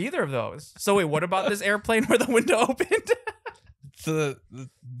 Either of those. So wait, what about this airplane where the window opened? So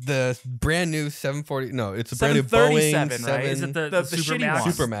the brand new 740. No, it's a brand new Boeing 737, right? 7. Is it the The Super shitty Max?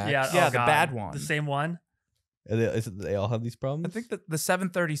 one. Supermax. Yeah, Yeah, oh the God. bad one. The same one. They all have these problems? I think that the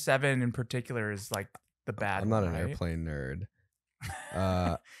 737 in particular is like the bad I'm not one, an right? airplane nerd.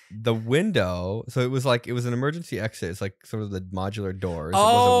 The window. So it was an emergency exit. It's like sort of the modular doors.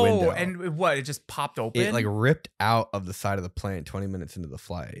 Oh, it was a window. and what? It just popped open. It like ripped out of the side of the plane 20 minutes into the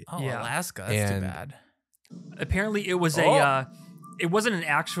flight. oh, Yeah. Alaska. That's too And- bad. Apparently, it was it wasn't an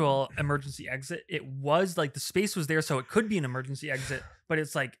actual emergency exit. It was like the space was there, so it could be an emergency exit. But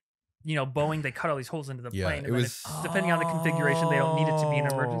it's like, Boeing, they cut all these holes into the Yeah, plane. it And then was- depending on the configuration, they don't need it to be an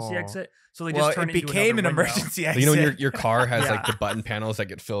emergency Oh. exit. So they Well, just turned it it into became an another window. emergency exit. You know when your car has Yeah. like the button panels that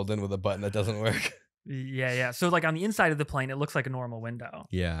get filled in with a button that doesn't work? Yeah. So like on the inside of the plane, it looks like a normal window.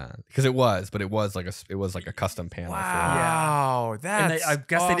 Yeah, because it was like a custom panel. Wow, And that's I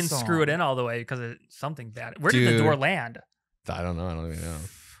guess they didn't screw it awesome. in all the way because it's something bad. Where did the Dude. door land? For it. I don't know. I don't even know.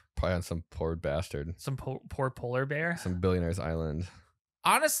 Probably on some poor bastard, Some poor polar bear. some billionaire's island.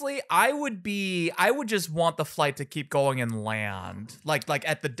 Honestly, I would just want the flight to keep going and land. Like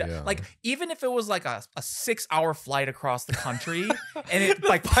at the Yeah. like even if it was like a 6-hour flight across the country and it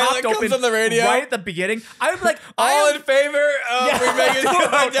like pilot popped comes open on the radio. right at the beginning, I would be like All in favor of Yeah. remaining to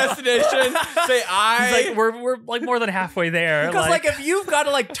my destination. Say I. He's like, we're like more than halfway there. because like if you've got to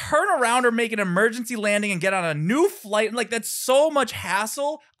like turn around or make an emergency landing and get on a new flight, like that's so much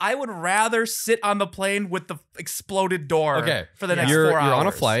hassle. I would rather sit on the plane with the exploded door Okay, for the next you're 4 hours. on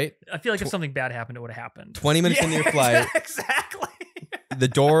a flight. I feel like if something bad happened, it would have happened. 20 minutes into your flight, exactly. the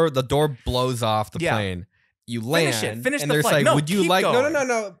door blows off the Yeah. plane. You land. Finish it. Finish and the they're flight. like, No, would you keep like? going.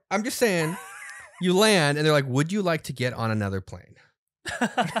 No. I'm just saying. You land, and they're like, would you like to get on another plane?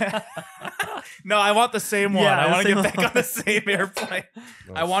 No, I want the same one. Yeah, I want to same get back one. on the same airplane.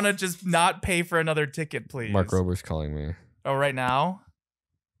 I want to just not pay for another ticket, please. Mark Rober's calling me. Oh, right now?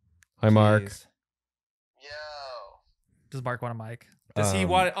 Hi, Mark. Jeez. Does Mark want a mic? Does he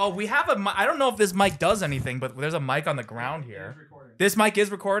want? Oh, we have a. I don't know if this mic does anything, but there's a mic on the ground here. This mic is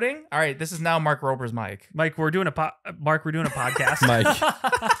recording. All right, this is now Mark Rober's mic. Mike, we're doing a podcast. Mike,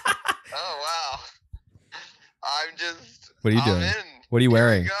 Oh wow! I'm just. what are you I'm doing? in. What are you Here we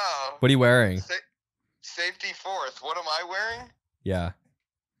wearing? go. What are you wearing? Safety fourth. What am I wearing? Yeah.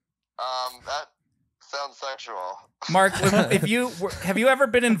 That sounds sexual. Mark, have you ever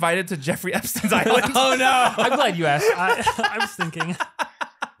been invited to Jeffrey Epstein's island? Oh no! I'm glad you asked. I was thinking.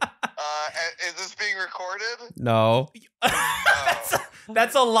 Is this being recorded? No. Oh.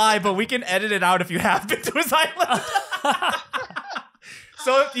 That's a lie, but we can edit it out if you have been to his island.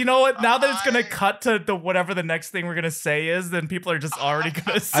 So you know what? Now that it's gonna cut to the whatever the next thing we're gonna say is, then people are just already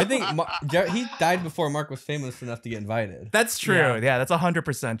gonna. I think he died before Mark was famous enough to get invited. That's true. Yeah. Yeah, that's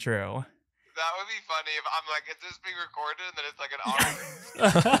 100% true. That would be funny if I'm like, is this being recorded? And then it's like an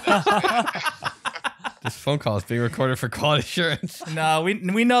audio. This phone call is being recorded for quality assurance. No,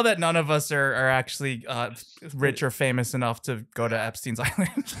 we know that none of us are actually rich or famous enough to go to Epstein's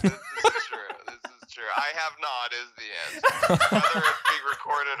island. This is true. This is true. I have not is the answer. Whether it's being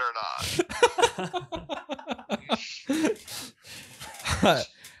recorded or not.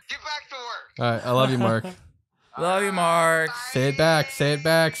 Get back to work. All right, I love you, Mark. Love you, Mark. Say it back. Say it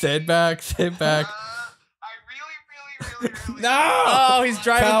back. Say it back. Say it back. I really. No! Oh, he's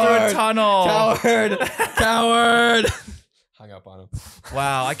driving through Coward. a tunnel. Coward. Coward. Hung up on him.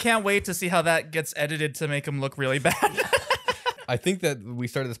 Wow, I can't wait to see how that gets edited to make him look really bad. I think that we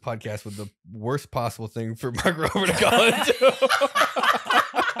started this podcast with the worst possible thing for Mark Rober to call into.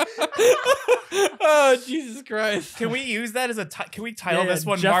 Oh, Jesus Christ. Can we use that as can we title Yeah, this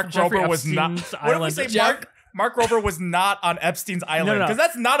one Jeffrey Mark Rober was not? Epstein's What if we Island. say Jeff- Mark Rober was not on Epstein's island? no. Because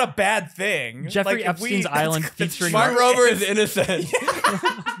that's not a bad thing. Jeffrey Like, if Epstein's island that's featuring true. Mark Rober is innocent.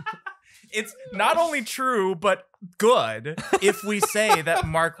 It's not only true but good if we say that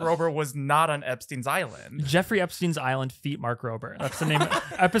Mark Rober was not on Epstein's island. Jeffrey Epstein's Island feat Mark Rober. That's the name.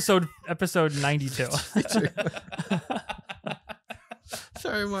 episode 92.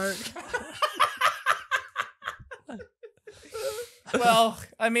 Sorry, Mark. Well,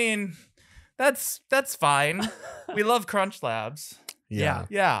 I mean, that's fine. We love Crunch Labs. Yeah.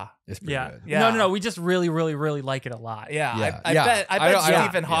 Yeah. It's pretty Yeah. good. Yeah. No. We just really, really, really like it a lot. Yeah, Yeah. I Yeah. bet I don't-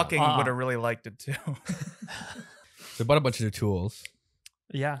 Stephen yeah. Hawking Uh-uh. would have really liked it too. They bought a bunch of new tools.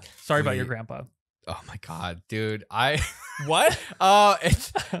 Yeah. Sorry about your We- grandpa. Oh my God, dude. What?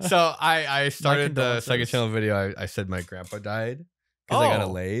 It's so I started the condolences. second channel video. I said my grandpa died because I got a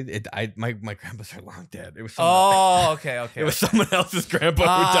Oh. lathe. My grandpas are long dead. It was someone, Oh, okay. it was someone else's grandpa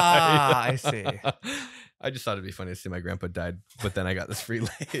who died. I see. I just thought it'd be funny to see my grandpa died, but then I got this free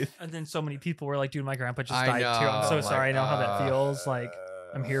lathe. And then so many people were like, dude, my grandpa just I died too. I'm so know, sorry. I know how that like, feels. Like,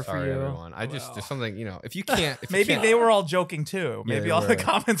 I'm here for sorry, you. everyone. I just there's something, if you can't, if you Maybe can't- they were all joking too. Yeah, Maybe they all the were.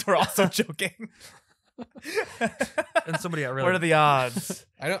 comments were also joking. And somebody got really. What are the odds?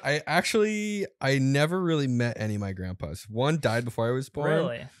 I never really met any of my grandpas. One died before I was born.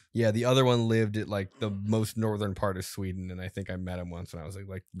 Really? Yeah, the other one lived at like the most northern part of Sweden, and I think I met him once when I was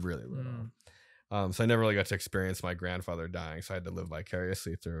like really little. So I never really got to experience my grandfather dying, so I had to live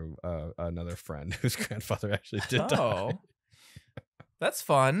vicariously through another friend whose grandfather actually did die. That's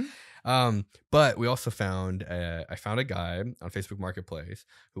fun. But we also found I found a guy on Facebook Marketplace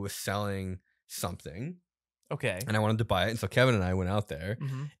who was selling something. Okay. And I wanted to buy it. And so Kevin and I went out there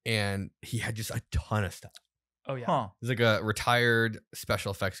and he had just a ton of stuff. Oh yeah. Huh. He's like a retired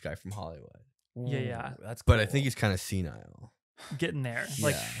special effects guy from Hollywood. Yeah. That's But I cool. think he's kind of senile. Getting there.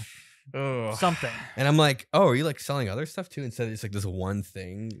 Like Ugh. something. And I'm like, oh, are you like selling other stuff too? Instead of just like this one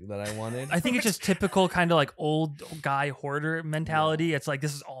thing that I wanted? I think it's just typical kind of like old guy hoarder mentality. It's like,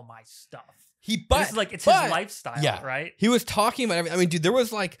 this is all my stuff. This is like, it's his lifestyle, right? He was talking about everything. I mean, dude, there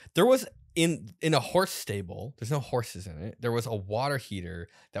was in a horse stable, there's no horses in it. There was a water heater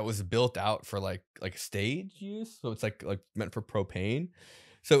that was built out for like stage use. So it's like meant for propane.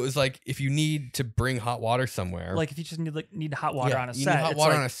 So it was like if you need to bring hot water somewhere, Like if you just need hot water on a you set, need hot it's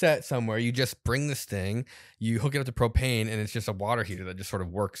water like, on a set somewhere, you just bring this thing, you hook it up to propane, and it's just a water heater that just sort of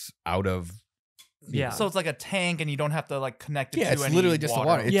works out of. yeah. So it's like a tank, and you don't have to like connect it to It's any literally just water. a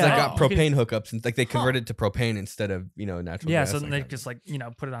water. It's Yeah. like got Oh. propane hookups, and like they converted to propane instead of natural yeah. gas. So then like they that. just like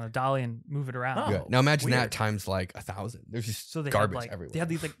put it on a dolly and move it around. Oh. Yeah. Now imagine that weird. times like 1,000. There's just So they garbage had everywhere. They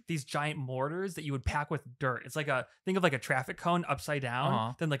had these giant mortars that you would pack with dirt. It's like think of like a traffic cone upside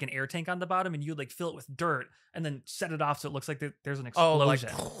down, then like an air tank on the bottom, and you would like fill it with dirt and then set it off so it looks like there's an Oh, like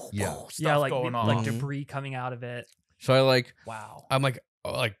explosion. stuff yeah, like going on. like debris coming out of it. So Wow. I'm like,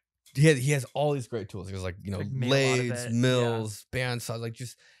 oh, like he has all these great tools. He was like, Like, made a lot of lathes, it, mills, bandsaws, like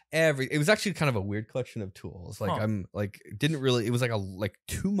just it was actually kind of a weird collection of tools. Like Huh. I'm like didn't really, it was like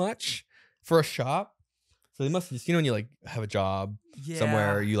too much for a shop. So they must have just, when you like have a job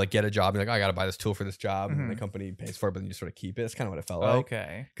somewhere, you like get a job, you're like, oh, I gotta buy this tool for this job, and the company pays for it, but then you sort of keep it. That's kind of what it felt like.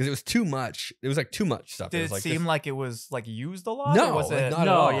 Okay. Because it was too much. It was like too much stuff. Did was it like seem this- like it was like used a lot? no, or was like, it? not at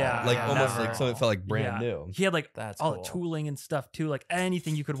No, all. yeah, like yeah, almost never. like so it felt like brand Yeah. new. He had like That's all cool. the tooling and stuff too, like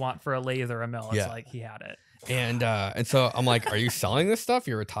anything you could want for a lathe or a mill. It's Yeah. like he had it. And so I'm like, are you selling this stuff?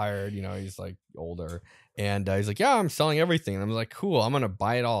 You're retired, he's like older. And he's like, yeah, I'm selling everything. And I'm like, cool, I'm going to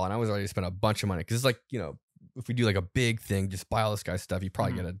buy it all. And I was already spent a bunch of money. Cause it's like, if we do like a big thing, just buy all this guy's stuff, you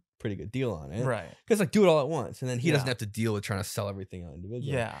probably get a pretty good deal on it. Right. Cause like do it all at once. And then he Yeah. doesn't have to deal with trying to sell everything on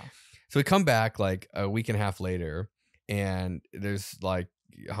individual. Yeah. So we come back like a week and a half later, and there's like,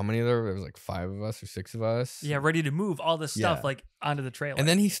 how many of there? There was like 5 of us or 6 of us. Yeah, ready to move all this stuff Yeah. like onto the trailer. And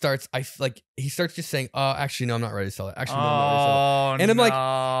then he starts just saying, oh, actually, no, I'm not ready to sell it. Actually, no, I'm not ready to sell it. And I'm like-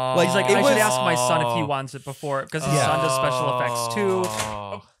 no. he's like, it I was- should ask my son if he wants it before, because his son does special effects too.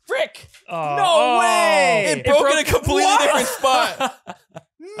 Oh. Frick! No way! It broke in a completely What? different spot.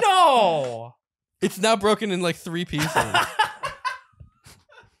 No. It's now broken in like 3 pieces.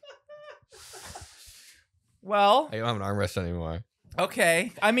 Well, I don't have an armrest anymore.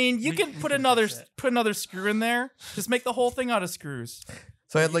 okay. I mean, you We- can we put can another fix it. put another screw in there. Just make the whole thing out of screws.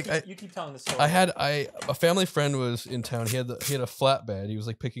 So I had like you keep telling the story. a family friend was in town. He had a flatbed. He was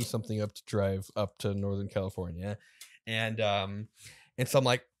like picking something up to drive up to Northern California, and so I'm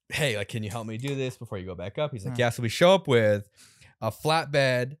like, hey, like, can you help me do this before you go back up? He's like, yeah. So we show up with a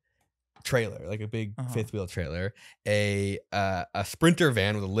flatbed trailer, like a big fifth wheel trailer, a Sprinter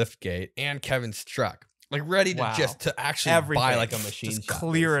van with a lift gate, and Kevin's truck, like ready to Wow. just to actually Everything. buy like a machine Just shop,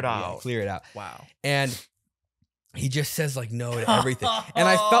 clear it basically. Yeah, out. clear it out. Wow. And he just says like no to everything. And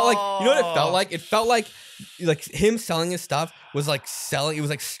I felt like, you know what it felt like? It felt like him selling his stuff was like selling, it was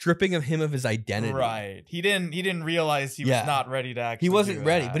like stripping of him of his identity. Right. He didn't realize he Yeah. was not ready to actually. He wasn't do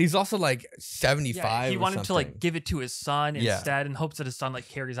ready, that. but he's also like 75. Yeah, he or wanted to like something. give it to his son Yeah. instead, in hopes that his son like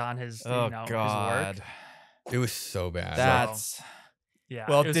carries on his Oh his work. God. It was so bad. That's Yeah.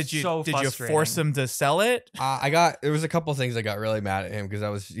 well. it was Did you so force frustrating. him to sell it? there was a couple things I got really mad at him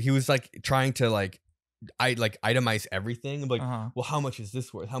because he was like trying to itemize everything. I'm like, well, how much is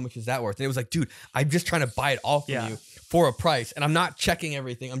this worth? How much is that worth? And it was like, dude, I'm just trying to buy it all from Yeah. you for a price, and I'm not checking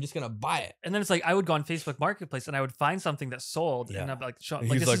everything. I'm just gonna buy it. And then it's like I would go on Facebook Marketplace and I would find something that sold, Yeah. and I'd be like, And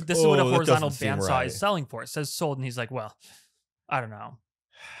like he's this is like, this is what a "Oh, that horizontal doesn't seem bandsaw right." is selling for. It says sold, and he's like, well, I don't know.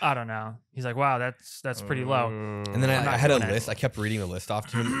 He's like, wow, that's pretty low. And then I'm not I had a doing it. list. I kept reading the list off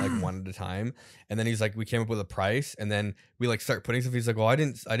to him like one at a time. And then he's like, we came up with a price, and then we like start putting stuff. He's like, well, I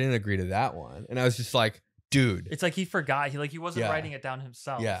didn't agree to that one. And I was just like, dude. It's like he forgot. He wasn't Yeah. writing it down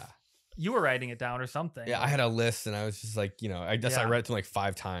himself. Yeah. You were writing it down or something. Yeah. I had a list, and I was just like, I guess I Yeah. read it to him like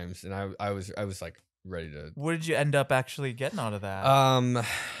 5 times, and I was like ready to. What did you end up actually getting out of that?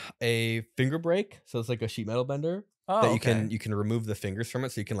 A finger brake. So it's like a sheet metal bender. Oh, that okay. you can remove the fingers from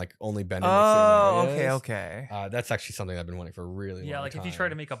it, so you can like only bend it. Oh, okay. That's actually something I've been wanting for a really long like time. if you try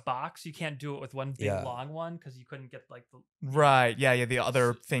to make a box, you can't do it with one big Yeah. long one because you couldn't get like the Right. Yeah. The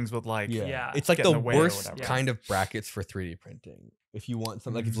other things would like. Yeah. It's like get in the the way or worst whatever. kind of brackets for 3D printing. If you want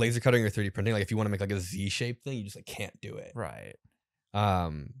something like if Mhm. laser cutting or 3D printing, like if you want to make like a Z shape thing, you just like can't do it. Right.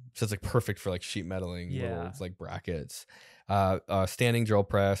 So it's like perfect for like sheet metaling Yeah. little like brackets. Standing drill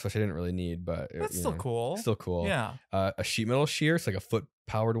press, which I didn't really need, but That's you still know, cool. Still cool. Yeah. A sheet metal shear, it's like a foot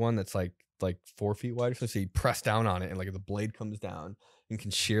powered one that's like 4 feet wide or something. So you press down on it and like the blade comes down and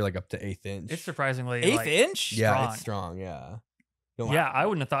can shear like up to 1/8 inch. It's surprisingly 1/8 like, inch. yeah, strong. it's strong. Yeah. Yeah, I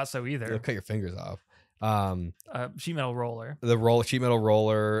wouldn't have thought so It'll either. cut your fingers off. Sheet metal roller. The sheet metal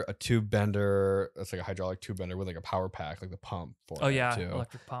roller, a tube bender. That's like a hydraulic tube bender with like a power pack, like the pump for Oh it yeah, too.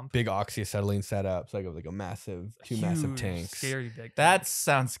 electric pump. Big oxyacetylene setup, so like a massive, two massive Huge, tanks. Scary big. That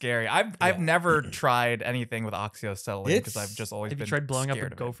sounds scary. I've Yeah. never tried anything with oxyacetylene because I've It's- just always Have you been tried blowing up a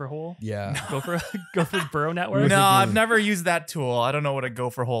scared of it. gopher hole? Yeah. Gopher burrow network. were No, thinking- I've never used that tool. I don't know what a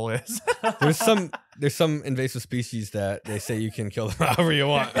gopher hole is. There's some invasive species that they say you can kill them however you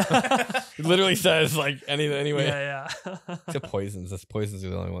want. It literally says like anyway. Yeah. Except poisons. That's poisons are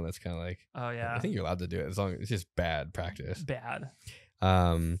the only one that's kind of like. Oh yeah. I think you're allowed to do it as long as it's just bad practice. Bad.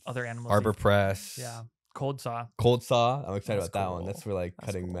 Other animals. arbor press. Yeah. Cold saw. Cold saw. I'm excited That's about that one. cool. that's for like That's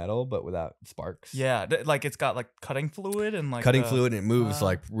cutting cool. metal, but without sparks. Yeah, like it's got like cutting fluid and like Cutting the- fluid and it moves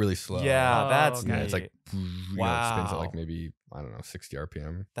like really slow. Yeah, Oh, that's okay. Yeah, it's like neat. it spins Wow. at like maybe I don't know 60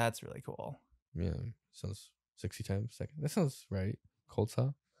 RPM. That's really cool. Yeah, sounds 60 times a second. That sounds right. Cold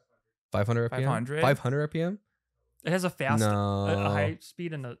saw. 500 RPM. 500? 500 RPM. It has a fast, No. a high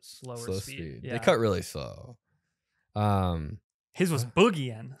speed and a slower Slow speed. speed. Yeah. They cut really slow. His was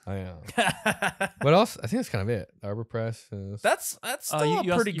boogieing. I know. What else? I think that's kind of it. Arbor press. that's still You a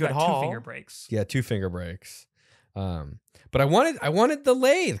also- pretty you good got haul. 2 finger breaks. Yeah, 2 finger breaks. But I wanted the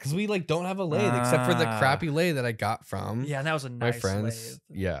lathe because we like don't have a lathe except for the Ah. crappy lathe that I got from Yeah, and that was a my nice friends.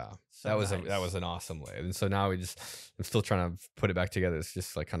 lathe. Yeah, So that was nice. that was an awesome lathe. And so now I'm still trying to put it back together. It's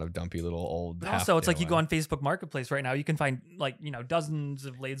just like kind of dumpy little old. But also, it's like you go on Facebook Marketplace right now, you can find like, dozens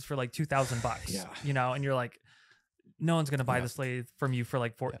of lathes for like $2,000. Yeah. And you're like, no one's gonna buy Yeah. this lathe from you for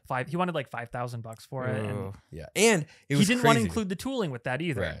like $5. He wanted like $5,000 for it, and Ooh. Yeah, and it he was didn't want to crazy. include the tooling with that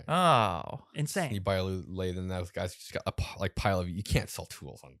either. Right. Oh. Insane. You buy a lathe and those guys just got a pile of. You can't sell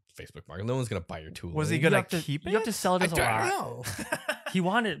tools on Facebook Market. No one's gonna buy your tools. Was he You gonna have to keep it? You have to sell it I as a don't lot. know. He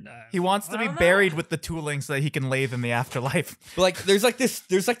wanted. He wants to I be don't know. buried with the tooling so that he can lathe in the afterlife. But like there's like this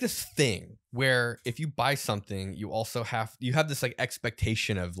thing where if you buy something, you also have this like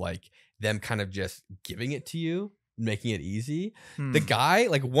expectation of like them kind of just giving it to you, making it easy. Hmm. The guy,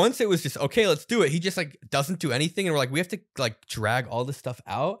 like once it was just okay, let's do it. He just like doesn't do anything, and we're like, we have to like drag all this stuff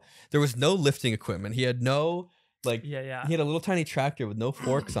out. There was no lifting equipment. He had no like Yeah. he had a little tiny tractor with no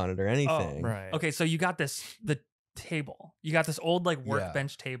forks on it or anything. Right. Okay, so you got the table. You got this old like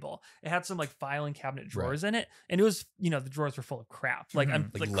workbench table. It had some like filing cabinet drawers in it, and it was the drawers were full of crap. Like Mhm.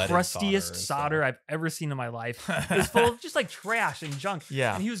 I'm Like like leaded crustiest solder solder and I've ever seen in my life. It was full of just like trash and junk.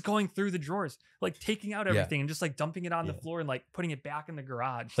 Yeah. And he was going through the drawers, like taking out everything and just like dumping it on the Yeah. floor and like putting it back in the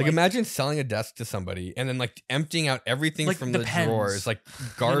garage. Like imagine selling a desk to somebody and then like emptying out everything Like from the the pens, drawers, like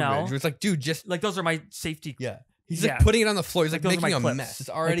garbage. know? It's like, dude, just like those are my safety. yeah. He's Yeah. like putting it on the floor. He's Like, like those are making a my clips. mess. It's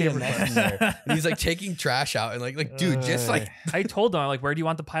already a paper mess in clips. there. And he's like taking trash out and like dude, just like I told him, I'm like, where do you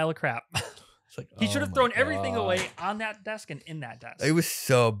want the pile of crap? it's like He should oh have my thrown everything God. away on that desk and in that desk. It was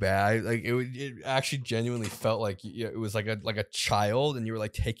so bad. Like it actually genuinely felt like it was like a child, and you were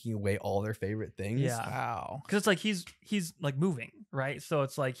like taking away all their favorite things. Yeah. Wow. Because it's like he's like moving, right? So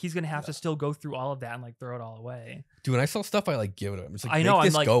it's like he's gonna have to still go through all of that and like throw it all away. Dude, when I sell stuff, I like give it to him. It's like I know, make I'm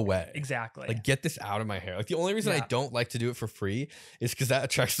this like- go away. Exactly. Like get this out of my hair. Like the only reason I Yeah. don't like to do it for free is because that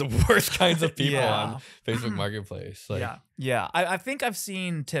attracts the worst kinds of people Yeah. on Facebook Marketplace. Like, yeah. Yeah, I think I've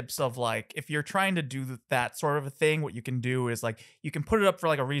seen tips of like if you're trying to do that sort of a thing, what you can do is like you can put it up for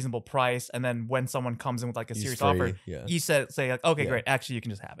like a reasonable price, and then when someone comes in with like a Use serious free, offer, yeah. you say like, okay, Yeah. great, actually you can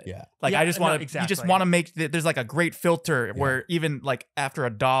just have it. Yeah. Like Yeah, I just no, want to, you just exactly. want to make there's like a great filter where even like after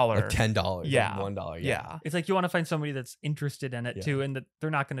 $1, Like $10. Yeah. Like $1. yeah, It's like you want to find somebody that's interested in it Yeah. too, and that they're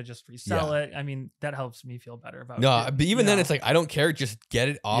not gonna just resell it. I mean, that helps me feel better about No, it. but even then know? it's like I don't care, just get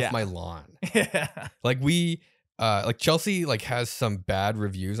it off Yeah. my lawn. yeah. Like we like Chelsea like has some bad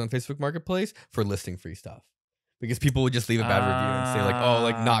reviews on Facebook Marketplace for listing free stuff. Because people would just leave a bad review and say like, oh,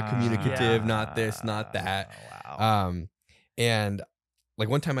 like not communicative, not this, not that. Wow. And like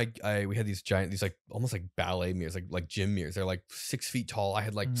one time we had these like almost like ballet mirrors, like gym mirrors. They're like 6 feet tall. I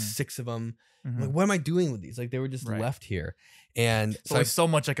had like 6 of them. I'm like, what am I doing with these? Like they were just left here. And so there's so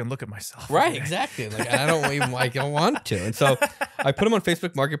much I can look at myself. Right, exactly. Like I don't even like I want to. And so I put them on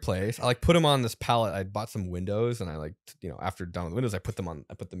Facebook Marketplace. I like put them on this pallet. I bought some windows, and I like after done with the windows, I put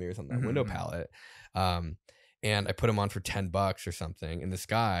the mirrors on that window pallet. And I put them on for $10 or something. And this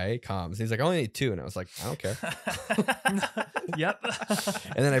guy comes, and he's like, I only need 2. And I was like, I don't care. Yep.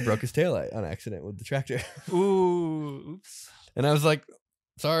 And then I broke his taillight on accident with the tractor. Ooh, oops. And I was like,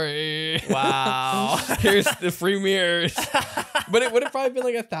 sorry. Wow. Here's the free mirrors. But it would have probably been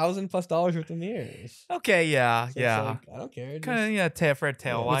like $1,000+ worth of mirrors. Okay, yeah, So yeah. Like, I don't care. Kind of for a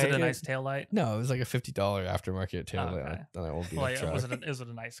tail Was light. it a nice tail light? No, it was like a $50 aftermarket taillight Okay. on an old Well, truck. was it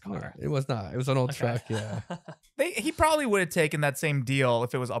a nice No, car? it was not. It was an old truck. Yeah. He probably would have taken that same deal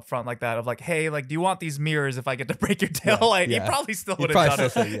if it was upfront like that of like, hey, like, do you want these mirrors if I get to break your tail light? yeah. He probably still He would have probably done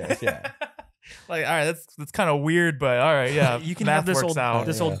still it. said yes. Yeah. Like, all right, that's kind of weird, but all right, yeah. You can math have this works old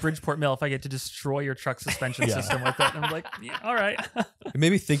out. old Bridgeport mill if I get to destroy your truck suspension Yeah. system with it. And I'm like, yeah, all right. It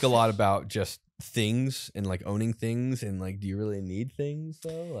made me think a lot about just things and like owning things and like, do you really need things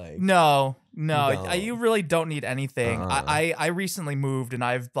though? Like, No, don't. you really don't need anything. Uh-uh. I recently moved, and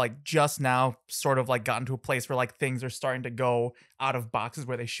I've like just now sort of like gotten to a place where like things are starting to go out of boxes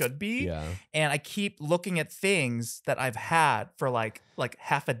where they should be. yeah. And I keep looking at things that I've had for like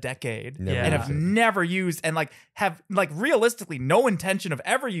half a decade Never Yeah. and used have it. never used, and like have like realistically no intention of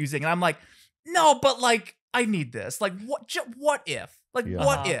ever using. And I'm like, no, but like I need this. Like what if? Like Yeah.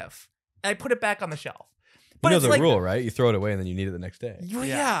 what if? And I put it back on the shelf. You know it's the like, rule, right? You throw it away and then you need it the next day.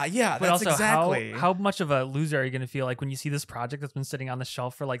 Yeah, But that's also, exactly. how much of a loser are you going to feel like when you see this project that's been sitting on the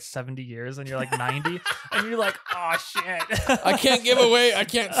shelf for like 70 years and you're like 90 and you're like, oh shit. I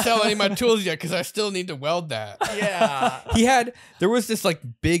can't sell any of my tools yet because I still need to weld that. Yeah. There was this like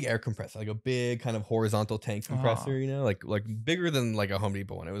big air compressor, like a big kind of horizontal tank compressor, like bigger than like a Home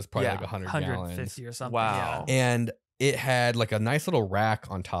Depot one. It was probably Yeah, like 100 150 gallons. or something. Wow. And it had like a nice little rack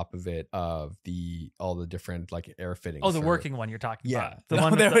on top of it of all the different like air fittings. Oh, the for- working one you're talking Yeah. about. The No,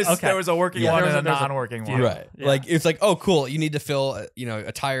 one with there the- was okay. there was a working Yeah. one There's and a- a there's a non-working few. one. Right. Yeah. Like it's like, oh cool, you need to fill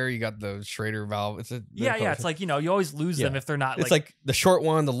a tire, you got the Schrader valve. Yeah. It's like, you always lose them Yeah. if they're not it's like the short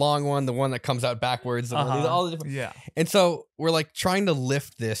one, the long one, the one that comes out backwards, the one, Uh-huh. all the different. Yeah. And so we're like trying to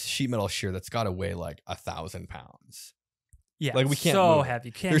lift this sheet metal shear that's got to weigh like 1,000 pounds. yeah, like, we can't so move it. heavy.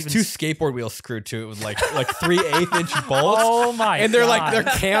 You can't There's even 2 skateboard wheels screwed to it with like 3 1/8-inch bolts. Oh my and they're God. like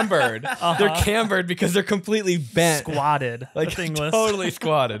they're cambered. They're Uh-huh. cambered because they're completely bent. squatted. Like the thing was totally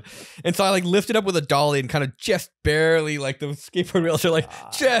squatted. And so I like lifted up with a dolly and kind of just barely like the skateboard wheels are like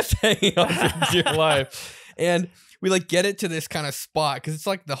just hanging on for dear life. And we like get it to this kind of spot because it's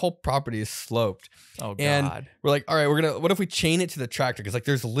like the whole property is sloped. Oh And God. we're like, all right, what if we chain it to the tractor? Because like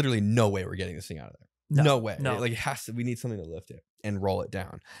there's literally no way we're getting this thing out of there. No way. no. Like it has to, we need something to lift it and roll it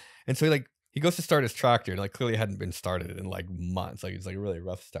down. And so he goes to start his tractor and like clearly hadn't been started in like months. Like it's like a really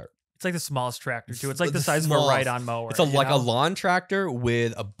rough start. It's like the smallest tractor too. It's like The the size of a smallest. ride-on mower. It's you like know? a lawn tractor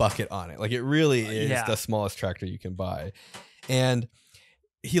with a bucket on it. Like it really is Yeah. the smallest tractor you can buy. And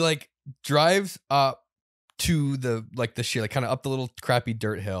he like drives up to the shear, like kind of up the little crappy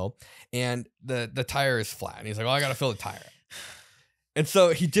dirt hill, and the tire is flat. And he's like, "Oh, I gotta fill the tire up." And so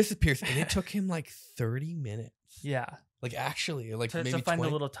he disappears, and it took him like 30 minutes. Yeah, Like actually, like to maybe find 20. the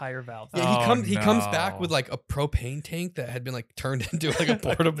little tire valve. Yeah, Oh, he comes no. back with like a propane tank that had been like turned into like a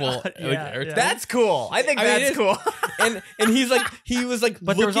portable like, air tank. That's cool. I think I mean, that's it cool. and he was like,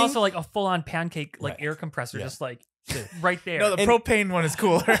 But there was looking- also like a full-on pancake like Right. air compressor Yeah. just like right there. No, the And- propane one is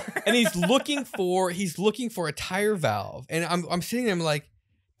cooler. and he's looking for a tire valve, and I'm sitting there, I'm like,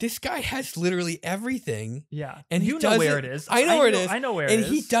 this guy has literally everything, yeah, and you know where it is. I know where it is. I know where it and is.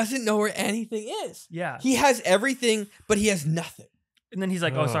 he doesn't know where anything is. Yeah, He has everything, but he has nothing. and then he's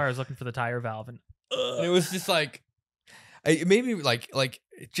like, "Oh, Ugh. sorry, I was looking for the tire valve." And And it was just like, it made me like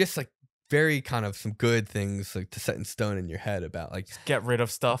just like very kind of some good things like to set in stone in your head about like Get rid of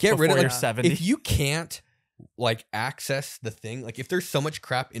stuff. Get rid before of you're it. 70. if you can't like access the thing, like if there's so much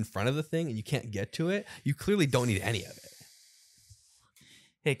crap in front of the thing and you can't get to it, you clearly don't need any of it.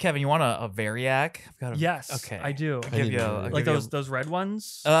 Hey, Kevin, you want a Variac? I've got a, yes, Okay. I do. I'll give need you one. a, I'll Like give you those red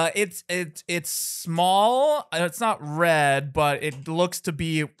ones. it's small. It's not red, but it looks to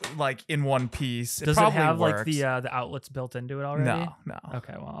be like in one piece. Does it probably have like works. the outlets built into it already? No.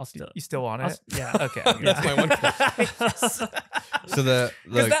 Okay, well, I'll still. You still want I'll it? s- yeah. Okay. That's my one Because So the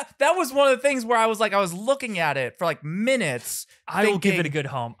that was one of the things where I was looking at it for like minutes. I will give it a thinking- good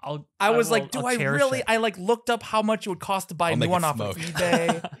home. I was will- like, do I'll I cherish really? it. I like looked up how much it would cost to buy I'll a new make it one off of smoke.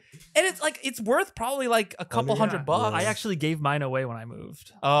 eBay. And it's like it's worth probably like a couple Yeah. $100. I actually gave mine away when I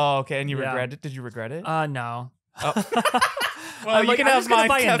moved. Oh, okay. And you Yeah. regret it? Did you regret it? No. Oh. Well, I'm you like, can I'm have just gonna mine,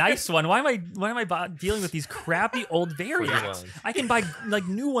 buy a Kevin. nice one. Why am I dealing with these crappy old variants? ones. I can buy like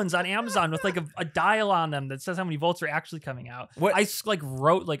new ones on Amazon with like a dial on them that says how many volts are actually coming out. What- I like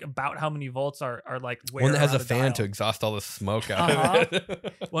wrote like about how many volts are like where One that has on a the fan dial. to exhaust all the smoke out Uh-huh. of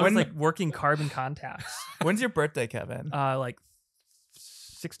it. One When- with like working carbon contacts. When's your birthday, Kevin? Like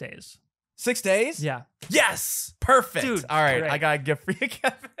 6 days. 6 days? Yeah. Yes. Perfect. Dude, All right. great. I got a gift for you,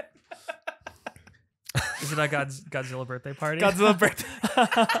 Kevin. Is it a Godzilla birthday party? Godzilla birthday.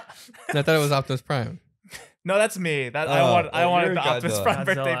 And I thought it was Optimus Prime. No, that's me. That Oh, I wanted you're the Optimus Godzilla. Prime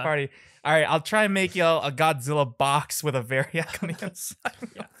birthday Godzilla. party. All right, I'll try and make you a Godzilla box with a Variac on the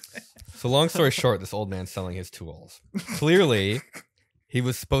inside. So long story short, this old man's selling his tools. Clearly, he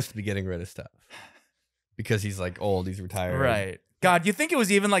was supposed to be getting rid of stuff because he's like old, he's retired. Right. God, you think it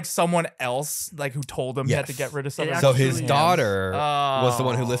was even like someone else like who told him he had to Yes. get rid of something? So his Actually, daughter was the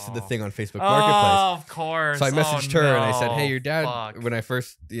one who Oh. listed the thing on Facebook Oh, Marketplace. of course. So I messaged her and I said, "Hey, your dad." Fuck. When I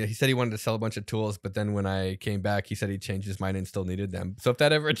first, he said he wanted to sell a bunch of tools, but then when I came back, he said he changed his mind and still needed them. So if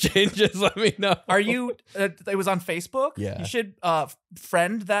that ever changes, let me know. Are you? It was on Facebook. Yeah. You should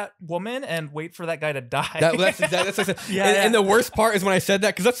friend that woman and wait for that guy to die. That's exactly. That's what I said. Yeah, and, yeah. and the worst part is when I said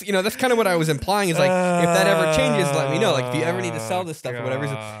that, because that's kind of what I was implying. Is like, if that ever changes, let me know. Like if you ever need to sell this stuff or whatever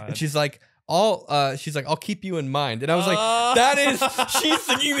reason. And she's like, I'll keep you in mind. And I was like, that is, she's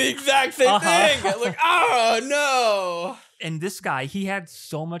thinking the exact same thing. I'm like, oh no. And this guy, he had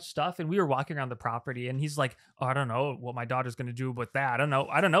so much stuff, and we were walking around the property, and he's like, "Oh, I don't know what my daughter's gonna do with that. I don't know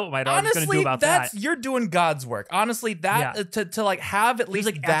what my daughter's gonna do Honestly, about that's that." you're doing God's work. Honestly, that to like have at He was, least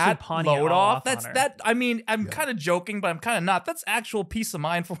like, that actually pawning it load all off. off on That's her. that. I mean, I'm kind of joking, but I'm kind of not. That's actual peace of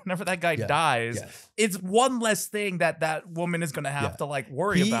mind for whenever that guy dies. Yes. It's one less thing that woman is gonna have to like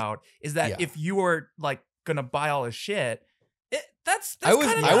worry about. Is that if you were like gonna buy all his shit. That's I was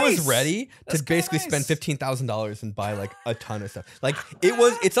kinda I was nice. ready That's to kinda basically spend nice. $15,000 and buy like a ton of stuff. Like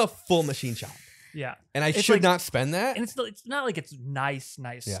it's a full machine shop, Yeah, and I It's should like- not spend that. and it's not like it's nice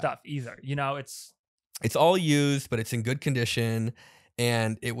Yeah. stuff either. You know, it's It's all used, but it's in good condition.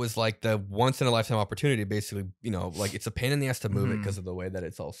 And it was like the once in a lifetime opportunity. Basically, like it's a pain in the ass to move it because of the way that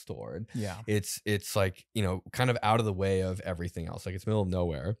it's all stored. Yeah. It's like kind of out of the way of everything else. Like it's middle of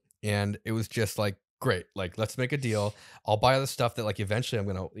nowhere, and it was just like, great, like let's make a deal. I'll buy the stuff that like eventually I'm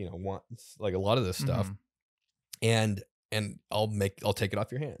gonna want, like a lot of this stuff, and I'll take it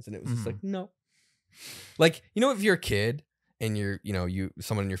off your hands. And it was just like, no, like if you're a kid and you're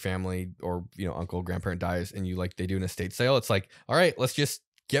someone in your family or uncle, grandparent dies, and they do an estate sale, it's like, all right, let's just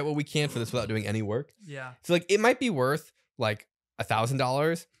get what we can for this without doing any work. yeah. So like it might be worth like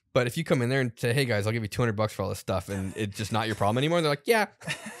 $1,000. But if you come in there and say, "Hey guys, I'll give you $200 for all this stuff," and it's just not your problem anymore, they're like, "Yeah,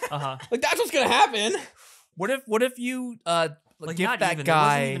 like that's what's gonna happen." What if you Like give not that even, guy? there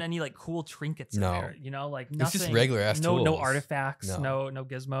wasn't even any like cool trinkets in No. there. Like It's nothing. just regular ass no tools. artifacts, No. no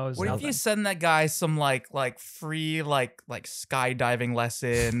gizmos. What if nothing. you send that guy some like free like skydiving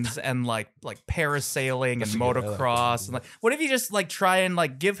lessons and like parasailing That's and a good- I like motocross that. and like what if you just like try and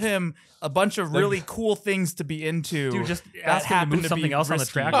like give him a bunch of really cool things to be into? Dude, just that ask him to happen move to something be else on the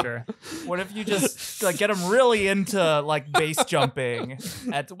risky? tractor. What if you just like get him really into like base jumping?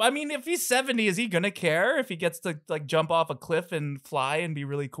 I mean, if he's 70, is he gonna care if he gets to like jump off a cliff and fly and be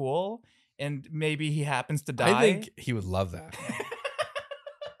really cool? And maybe he happens to die. I think he would love that.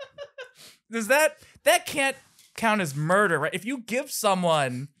 Does that can't count as murder, right? If you give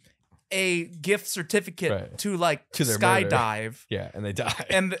someone a gift certificate Right. to like To their murder. skydive Yeah, and they die.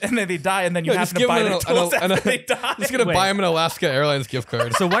 and then they die and then you No, happen just to give buy them the tools after they die. Just gonna Wait. buy him an Alaska Airlines gift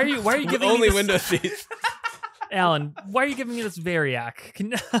card. So why are you With giving only me this, window seats. Alan? Why are you giving me this Variac?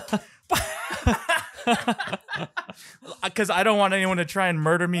 Because I don't want anyone to try and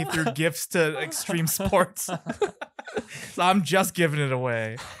murder me through gifts to extreme sports. So I'm just giving it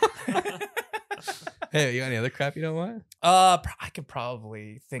away. Hey, you got any other crap you don't want? I could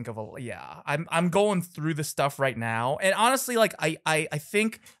probably think of I'm going through the stuff right now, and honestly, like I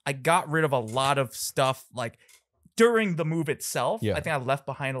think I got rid of a lot of stuff like during the move itself. Yeah. I think I left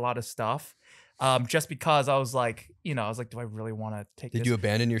behind a lot of stuff, just because I was like, do I really want to take? Did this? you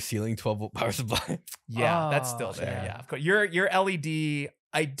abandon your ceiling 12-volt power supply? Yeah, that's Oh, still there. yeah. Yeah, of course. Your LED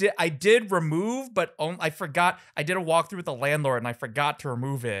I did remove, but I forgot. I did a walkthrough with the landlord and I forgot to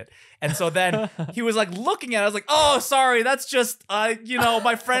remove it. And so then he was like looking at it. I was like, oh, sorry. That's just,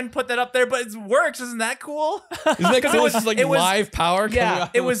 my friend put that up there, but it works. Isn't that cool? Isn't that cool? It's just like live power coming Yeah, out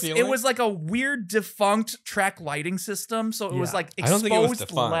it of was the ceiling? it was like a weird defunct track lighting system. So it was like I don't think it was exposed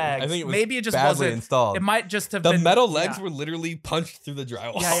defunct. legs. I think it was Maybe it just badly wasn't installed. It might just have The been metal legs were literally punched through the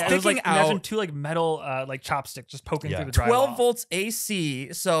drywall. Yeah, it was like sticking imagine out. two like metal like chopsticks just poking Yeah. through the drywall. 12 volts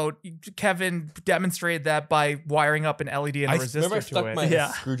AC. So Kevin demonstrated that by wiring up an LED and a I resistor remember I to stuck it. my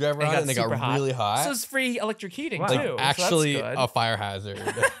Yeah. screwdriver And on it it and it got super hot. really hot. So it's free electric heating Wow. too. like so actually that's good. a fire hazard.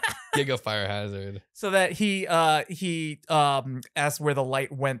 Giga fire hazard. So that he asked where the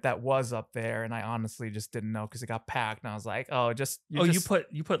light went that was up there, and I honestly just didn't know because it got packed. And I was like, oh,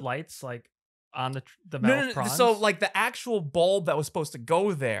 You put lights like on the metal no. prongs? So like the actual bulb that was supposed to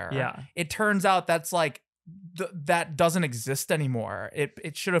go there. Yeah. It turns out that's like that doesn't exist anymore.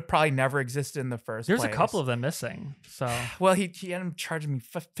 It should have probably never existed in the first There's place. a couple of them missing. So Well, he ended up charging me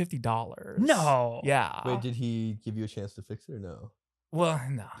 $50. no. Yeah. Wait, did he give you a chance to fix it or no? Well,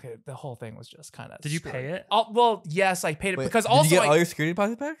 no. The whole thing was just kind of. Did you pay it? Well, yes, I paid it Wait, because did also you get all your security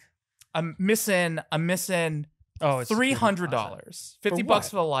deposit back? I'm missing Oh, it's $300. 50 For bucks what?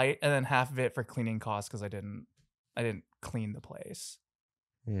 for the light, and then half of it for cleaning costs because I didn't clean the place.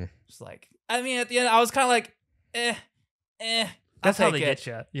 Hmm. Just like, I mean, at the end, I was kind of like, That's I'll how they take it.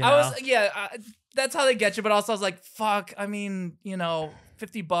 get you. I was, that's how they get you. But also, I was like, fuck. I mean,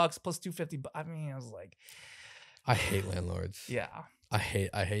 $50 plus $250. I mean, I was like, I hate landlords. yeah. I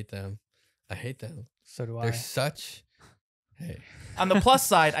hate them. I hate them. So do I. They're such. Hey. On the plus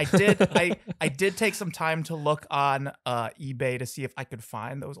side, I did take some time to look on eBay to see if I could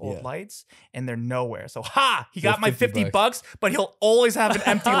find those old Yeah. lights, and they're nowhere. So he So got my 50 $50, but he'll always have an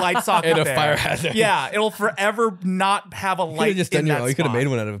empty light socket And a there. fire hazard. Yeah, it'll forever not have a You could light have just in done that you could have spot. made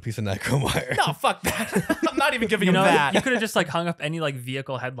one out of a piece of nichrome wire. No, fuck that. I'm not even giving You him know, that. you could have just like hung up any like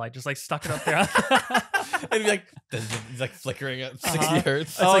vehicle headlight, just like stuck it up there. And he's like flickering at 60 Uh-huh.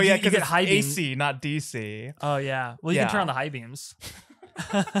 hertz. Oh like yeah, you because get it's high beam. AC, not DC. Oh yeah. Well, you Yeah. can turn on the high beams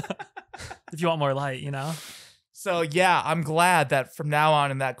if you want more light. So yeah, I'm glad that from now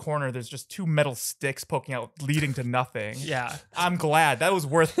on in that corner, there's just two metal sticks poking out, leading to nothing. Yeah. I'm glad that was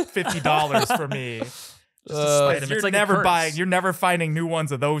worth $50 for me. Just to spite him. You're It's like a never curse. buying. You're never finding new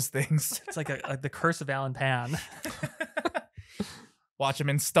ones of those things. It's like the curse of Alan Pan. Watch him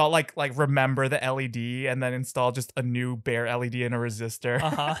install like remember the LED and then install just a new bare LED and a resistor.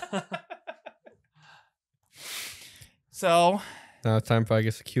 Uh-huh. So Now it's time for, I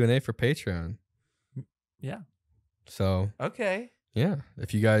guess, a Q&A for Patreon. Yeah. So, okay, yeah.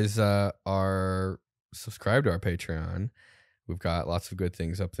 If you guys are subscribed to our Patreon, we've got lots of good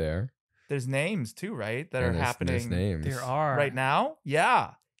things up there. there's names too, right? That are And there's happening names. There are right now.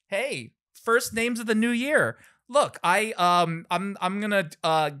 Yeah. Hey, first names of the new year. Look, I'm gonna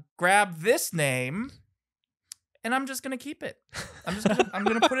grab this name. And I'm just gonna keep it. I'm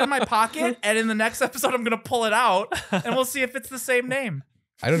gonna put it in my pocket, and in the next episode, I'm gonna pull it out, and we'll see if it's the same name.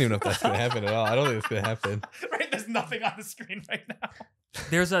 I don't even know if that's going to happen at all. I don't think it's going to happen. Right? There's nothing on the screen right now.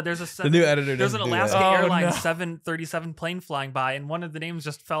 There's a The new editor there's doesn't an do Alaska that. Oh, Airlines no. 737 plane flying by, and one of the names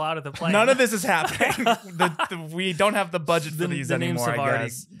just fell out of the plane. None of this is happening. We don't have the budget for the, these the names anymore. have I already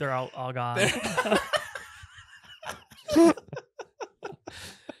guess. they're all gone.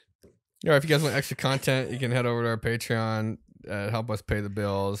 Yeah, if you guys want extra content, you can head over to our Patreon, help us pay the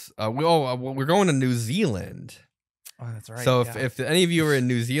bills. We're going to New Zealand. Oh, that's right. So yeah. if any of you are in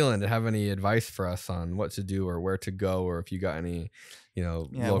New Zealand and have any advice for us on what to do or where to go, or if you got any, yeah,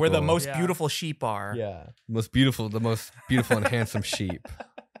 local, where the most Yeah. beautiful sheep are. the most beautiful and handsome sheep.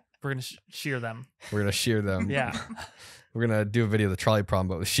 We're gonna shear them. We're gonna shear them. Yeah. We're gonna do a video of the trolley problem,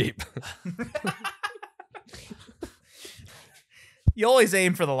 but with sheep. You always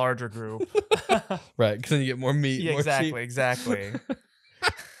aim for the larger group. Right, because then you get more meat. Yeah, more exactly, sheep. exactly.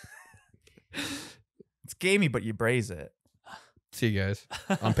 It's gamey, but you braise it. See you guys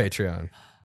on Patreon.